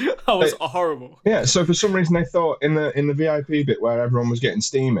was horrible. Yeah, so for some reason they thought in the VIP bit where everyone was getting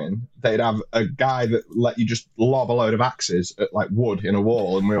steam in, they'd have a guy that let you just lob a load of axes at like wood in a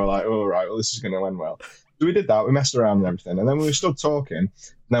wall, and we were like, oh right, well this is going to end well. So we did that, we messed around and everything, and then we were still talking, and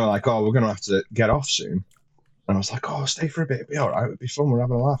they were like, oh, we're going to have to get off soon. And I was like, oh, stay for a bit, it'll be all right, it'll be fun, we're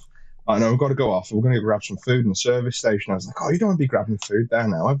having a laugh. I know, we've got to go off, we're going to grab some food in the service station. I was like, oh, you don't want to be grabbing food there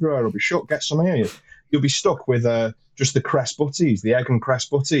now, everywhere will be shut, get some here. You'll be stuck with just the cress butties, the egg and cress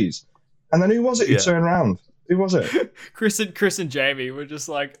butties. And then who was it who turned around? Who was it? Chris and Jamie were just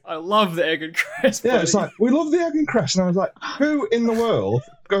like, I love the egg and cress butties. Yeah, it's like, we love the egg and cress. And I was like, who in the world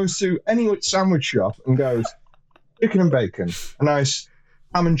goes to any sandwich shop and goes, chicken and bacon, a nice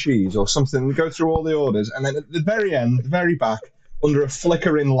ham and cheese or something, and go through all the orders, and then at the very end, the very back, under a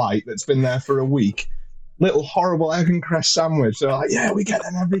flickering light that's been there for a week, little horrible egg and cress sandwich. They're like, yeah, we get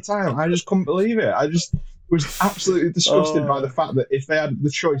them every time. I just couldn't believe it. I just was absolutely disgusted by the fact that if they had the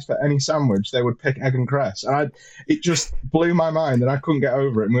choice for any sandwich, they would pick egg and cress. And it just blew my mind, and I couldn't get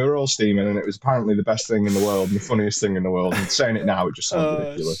over it. And we were all steaming, and it was apparently the best thing in the world and the funniest thing in the world. And saying it now, it just sounds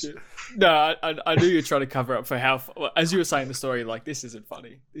ridiculous. Shit. No, I knew you were trying to cover up for how, as you were saying the story, like, this isn't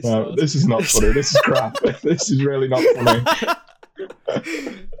funny. This is not funny. This is crap. This is really not funny.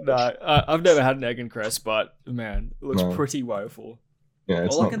 No, I've never had an egg and cress, but man, it looks pretty woeful. Yeah,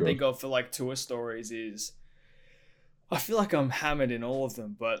 all I can think of for like tour stories is, I feel like I'm hammered in all of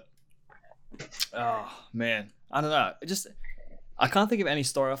them, but oh man, I don't know. I can't think of any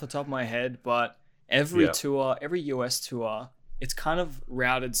story off the top of my head, but every tour, every US tour, it's kind of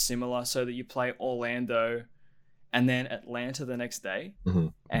routed similar so that you play Orlando and then Atlanta the next day. Mm-hmm.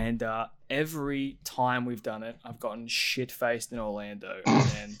 And every time we've done it, I've gotten shit-faced in Orlando. And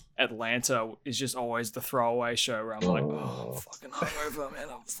then Atlanta is just always the throwaway show where I'm like, oh, I'm fucking hungover, man.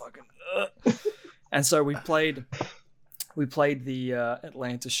 I'm fucking... And so we played the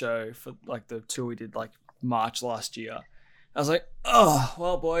Atlanta show for like the tour we did like March last year. I was like, oh,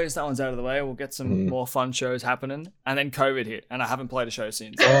 well, boys, that one's out of the way. We'll get some more fun shows happening. And then COVID hit, and I haven't played a show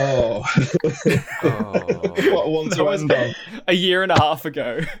since. Oh. What one to end on. A year and a half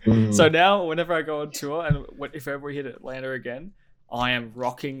ago. So now, whenever I go on tour, and if ever we hit Atlanta again, I am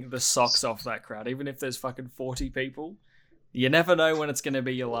rocking the socks off that crowd. Even if there's fucking 40 people, you never know when it's going to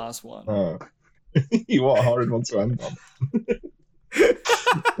be your last one. Oh. What a horrid one to end on.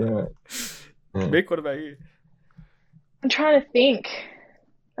 Yeah. Mick, what about you? I'm trying to think.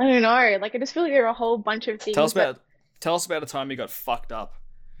 I don't know. Like, I just feel like there are a whole bunch of things. Tell us about a time you got fucked up.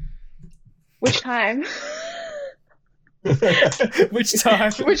 Which time? Which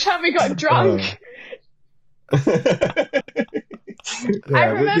time? Which time we got drunk? I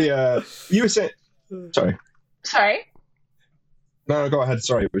remember... you were saying... Sorry? No, go ahead.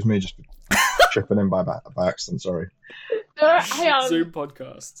 Sorry, it was me just tripping in by accident. Sorry. No, Zoom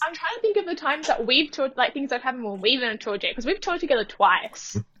podcasts. I'm trying to think of the times that we've toured, like things that happened when we've been on tour, Jake, because we've toured together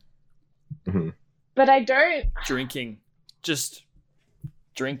twice. But I don't. Drinking. Just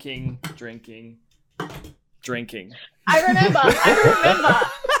drinking. I remember.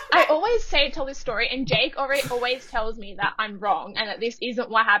 I always tell this story, and Jake always tells me that I'm wrong and that this isn't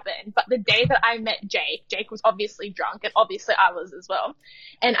what happened. But the day that I met Jake was obviously drunk, and obviously I was as well.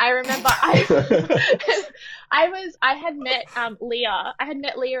 And I remember I had met Leah. I had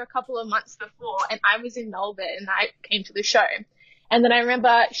met Leah a couple of months before, and I was in Melbourne, and I came to the show. And then I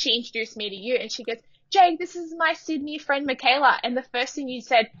remember she introduced me to you, and she goes, "Jake, this is my Sydney friend Michaela." And the first thing you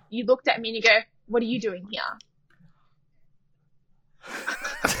said, you looked at me and you go, "What are you doing here?"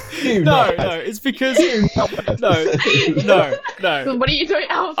 No, it's because no. What are you doing?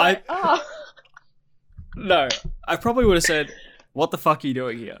 I was like, oh. No, I probably would have said, "What the fuck are you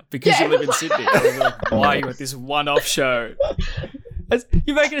doing here?" Because you live in Sydney. I was like, "Why are you at this one-off show?"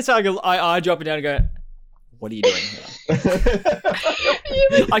 You're making it sound like I dropping down and go, "What are you doing here?"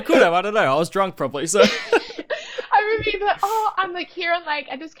 I could have. I don't know. I was drunk probably, so. I remember. I'm like here. I'm like,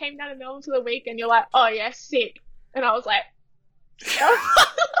 I just came down to Melbourne for the week, and you're like, "Oh yeah, sick," and I was like.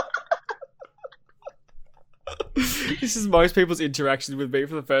 This is most people's interaction with me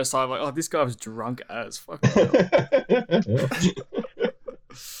for the first time. Like, oh, this guy was drunk as fuck. I'm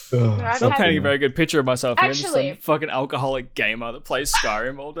painting a very good picture of myself. Actually, I'm just some fucking alcoholic gamer that plays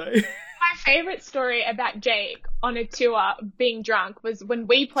Skyrim all day. My favorite story about Jake on a tour being drunk was when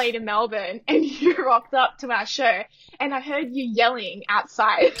we played in Melbourne and you rocked up to our show, and I heard you yelling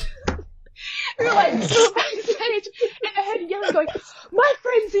outside. We were like still backstage, and I heard you yelling, going, "My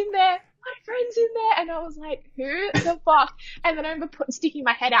friend's in there! My friend's in there!" And I was like, "Who the fuck?" And then I remember sticking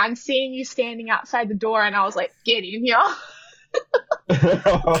my head out and seeing you standing outside the door, and I was like, "Get in here!"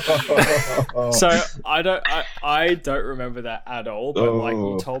 So I don't remember that at all. But like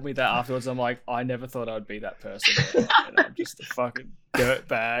you told me that afterwards, I'm like, I never thought I'd be that person. And I'm just a fucking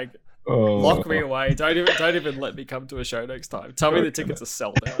dirtbag. Lock me away. Don't even let me come to a show next time. Tell me the tickets are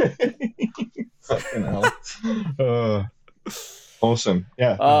sold out. Fucking hell. Awesome.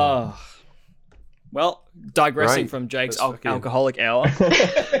 Yeah. Well, digressing from Jake's alcoholic hour.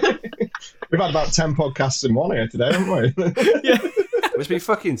 We've had about 10 podcasts in one here today, haven't we? Yeah. It's been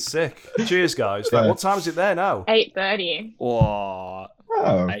fucking sick. Cheers, guys. Yeah. What time is it there now? 8:30. Oh.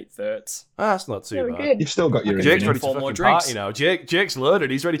 8:30. That's not too bad. Good. You've still got your Jake's ready to fucking party now. Jake's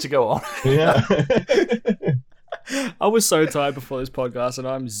loaded. He's ready to go on. Yeah. I was so tired before this podcast, and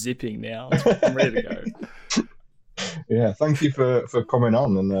I'm zipping now. I'm ready to go. Yeah, thank you for coming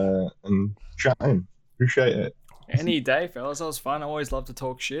on and chatting. Appreciate it. Any day, fellas. That was fun. I always love to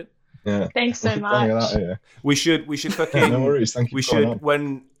talk shit. Yeah. Thanks so much. We should fucking. No worries. Thank you. We should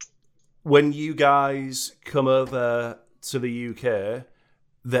when you guys come over to the UK,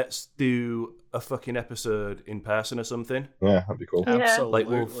 let's do a fucking episode in person or something. Yeah, that'd be cool. Absolutely. Like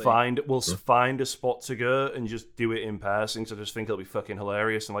we'll find a spot to go and just do it in person. So I just think it'll be fucking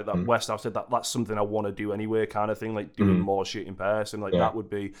hilarious. And like that West, I've said that's something I want to do anyway, kind of thing. Like doing more shit in person. Like that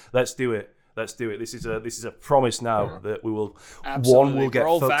would be. Let's do it. This is a promise now that we will. Absolutely. One will get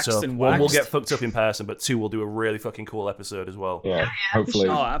fucked up. One will get fucked up in person, but two will do a really fucking cool episode as well. Yeah, hopefully.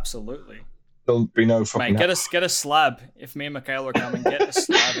 Oh, absolutely. There'll be no fucking. Mate, get a slab. If me and Michaela are coming, get a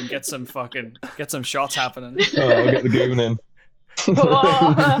slab and get some shots happening. Oh, I'll get the goon in.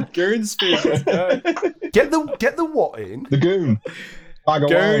 Goon speed. Let's go. Get the what in? The goon. Bag of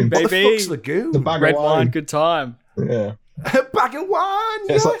goon, wine. baby. What the fuck's the goon? The bag Red of wine. wine. Good time. Yeah. A bag of wine.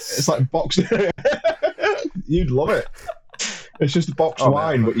 Yes. It's like boxing. You'd love it. It's just a box of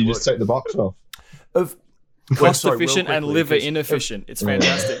wine, but you just take the box off. Cost efficient and liver inefficient. It's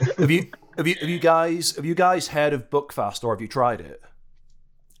fantastic. Have you guys heard of Buckfast or have you tried it?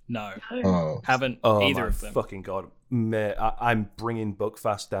 No. Oh. Haven't either of them. Fucking God. Mate, I'm bringing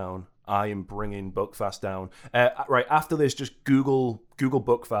Buckfast down. I am bringing Buckfast down. Right, after this, just Google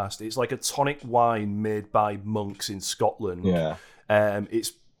Buckfast. It's like a tonic wine made by monks in Scotland. Yeah.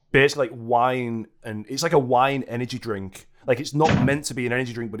 It's basically like wine, and it's like a wine energy drink. Like, it's not meant to be an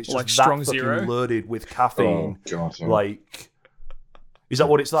energy drink, but it's just like that Strong fucking Zero? loaded with caffeine. Oh, God, yeah. Like, is that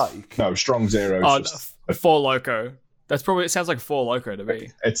what it's like? No, Strong Zero. Four Loko. It sounds like Four Loko to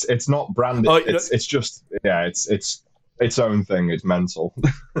me. It's not branded. It's just it's its own thing. It's mental.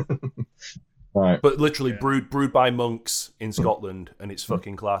 Right. But literally brewed by monks in Scotland, and it's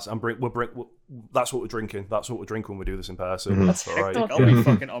fucking class. That's what we're drinking. That's what we're drinking when we do this in person. That's all right. I'll be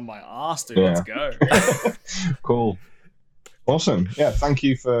fucking on my ass, dude. Yeah. Let's go. Cool. Awesome. Yeah, thank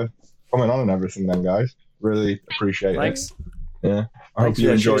you for coming on and everything then, guys. Really appreciate Thanks. it. Yeah. I hope you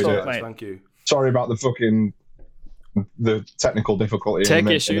enjoyed it. Mate. Thank you. Sorry about the technical difficulty Tech in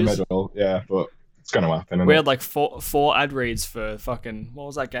the issues. middle. Yeah, but It's going to happen. We had like four ad reads for fucking, what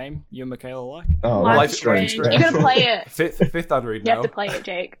was that game you and Michaela like? Oh, Life is Strange. You're going to play it. Fifth ad read now. You have to play it,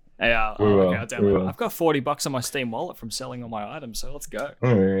 Jake. Yeah, I've got $40 on my Steam wallet from selling all my items, so let's go.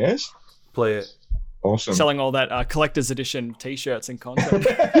 Oh, there he is. Play it. Awesome. Selling all that collector's edition t-shirts and content.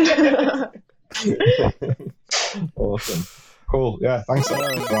 Awesome. Cool. Yeah, thanks for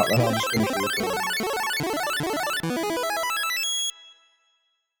that. Then I'll just finish the recording.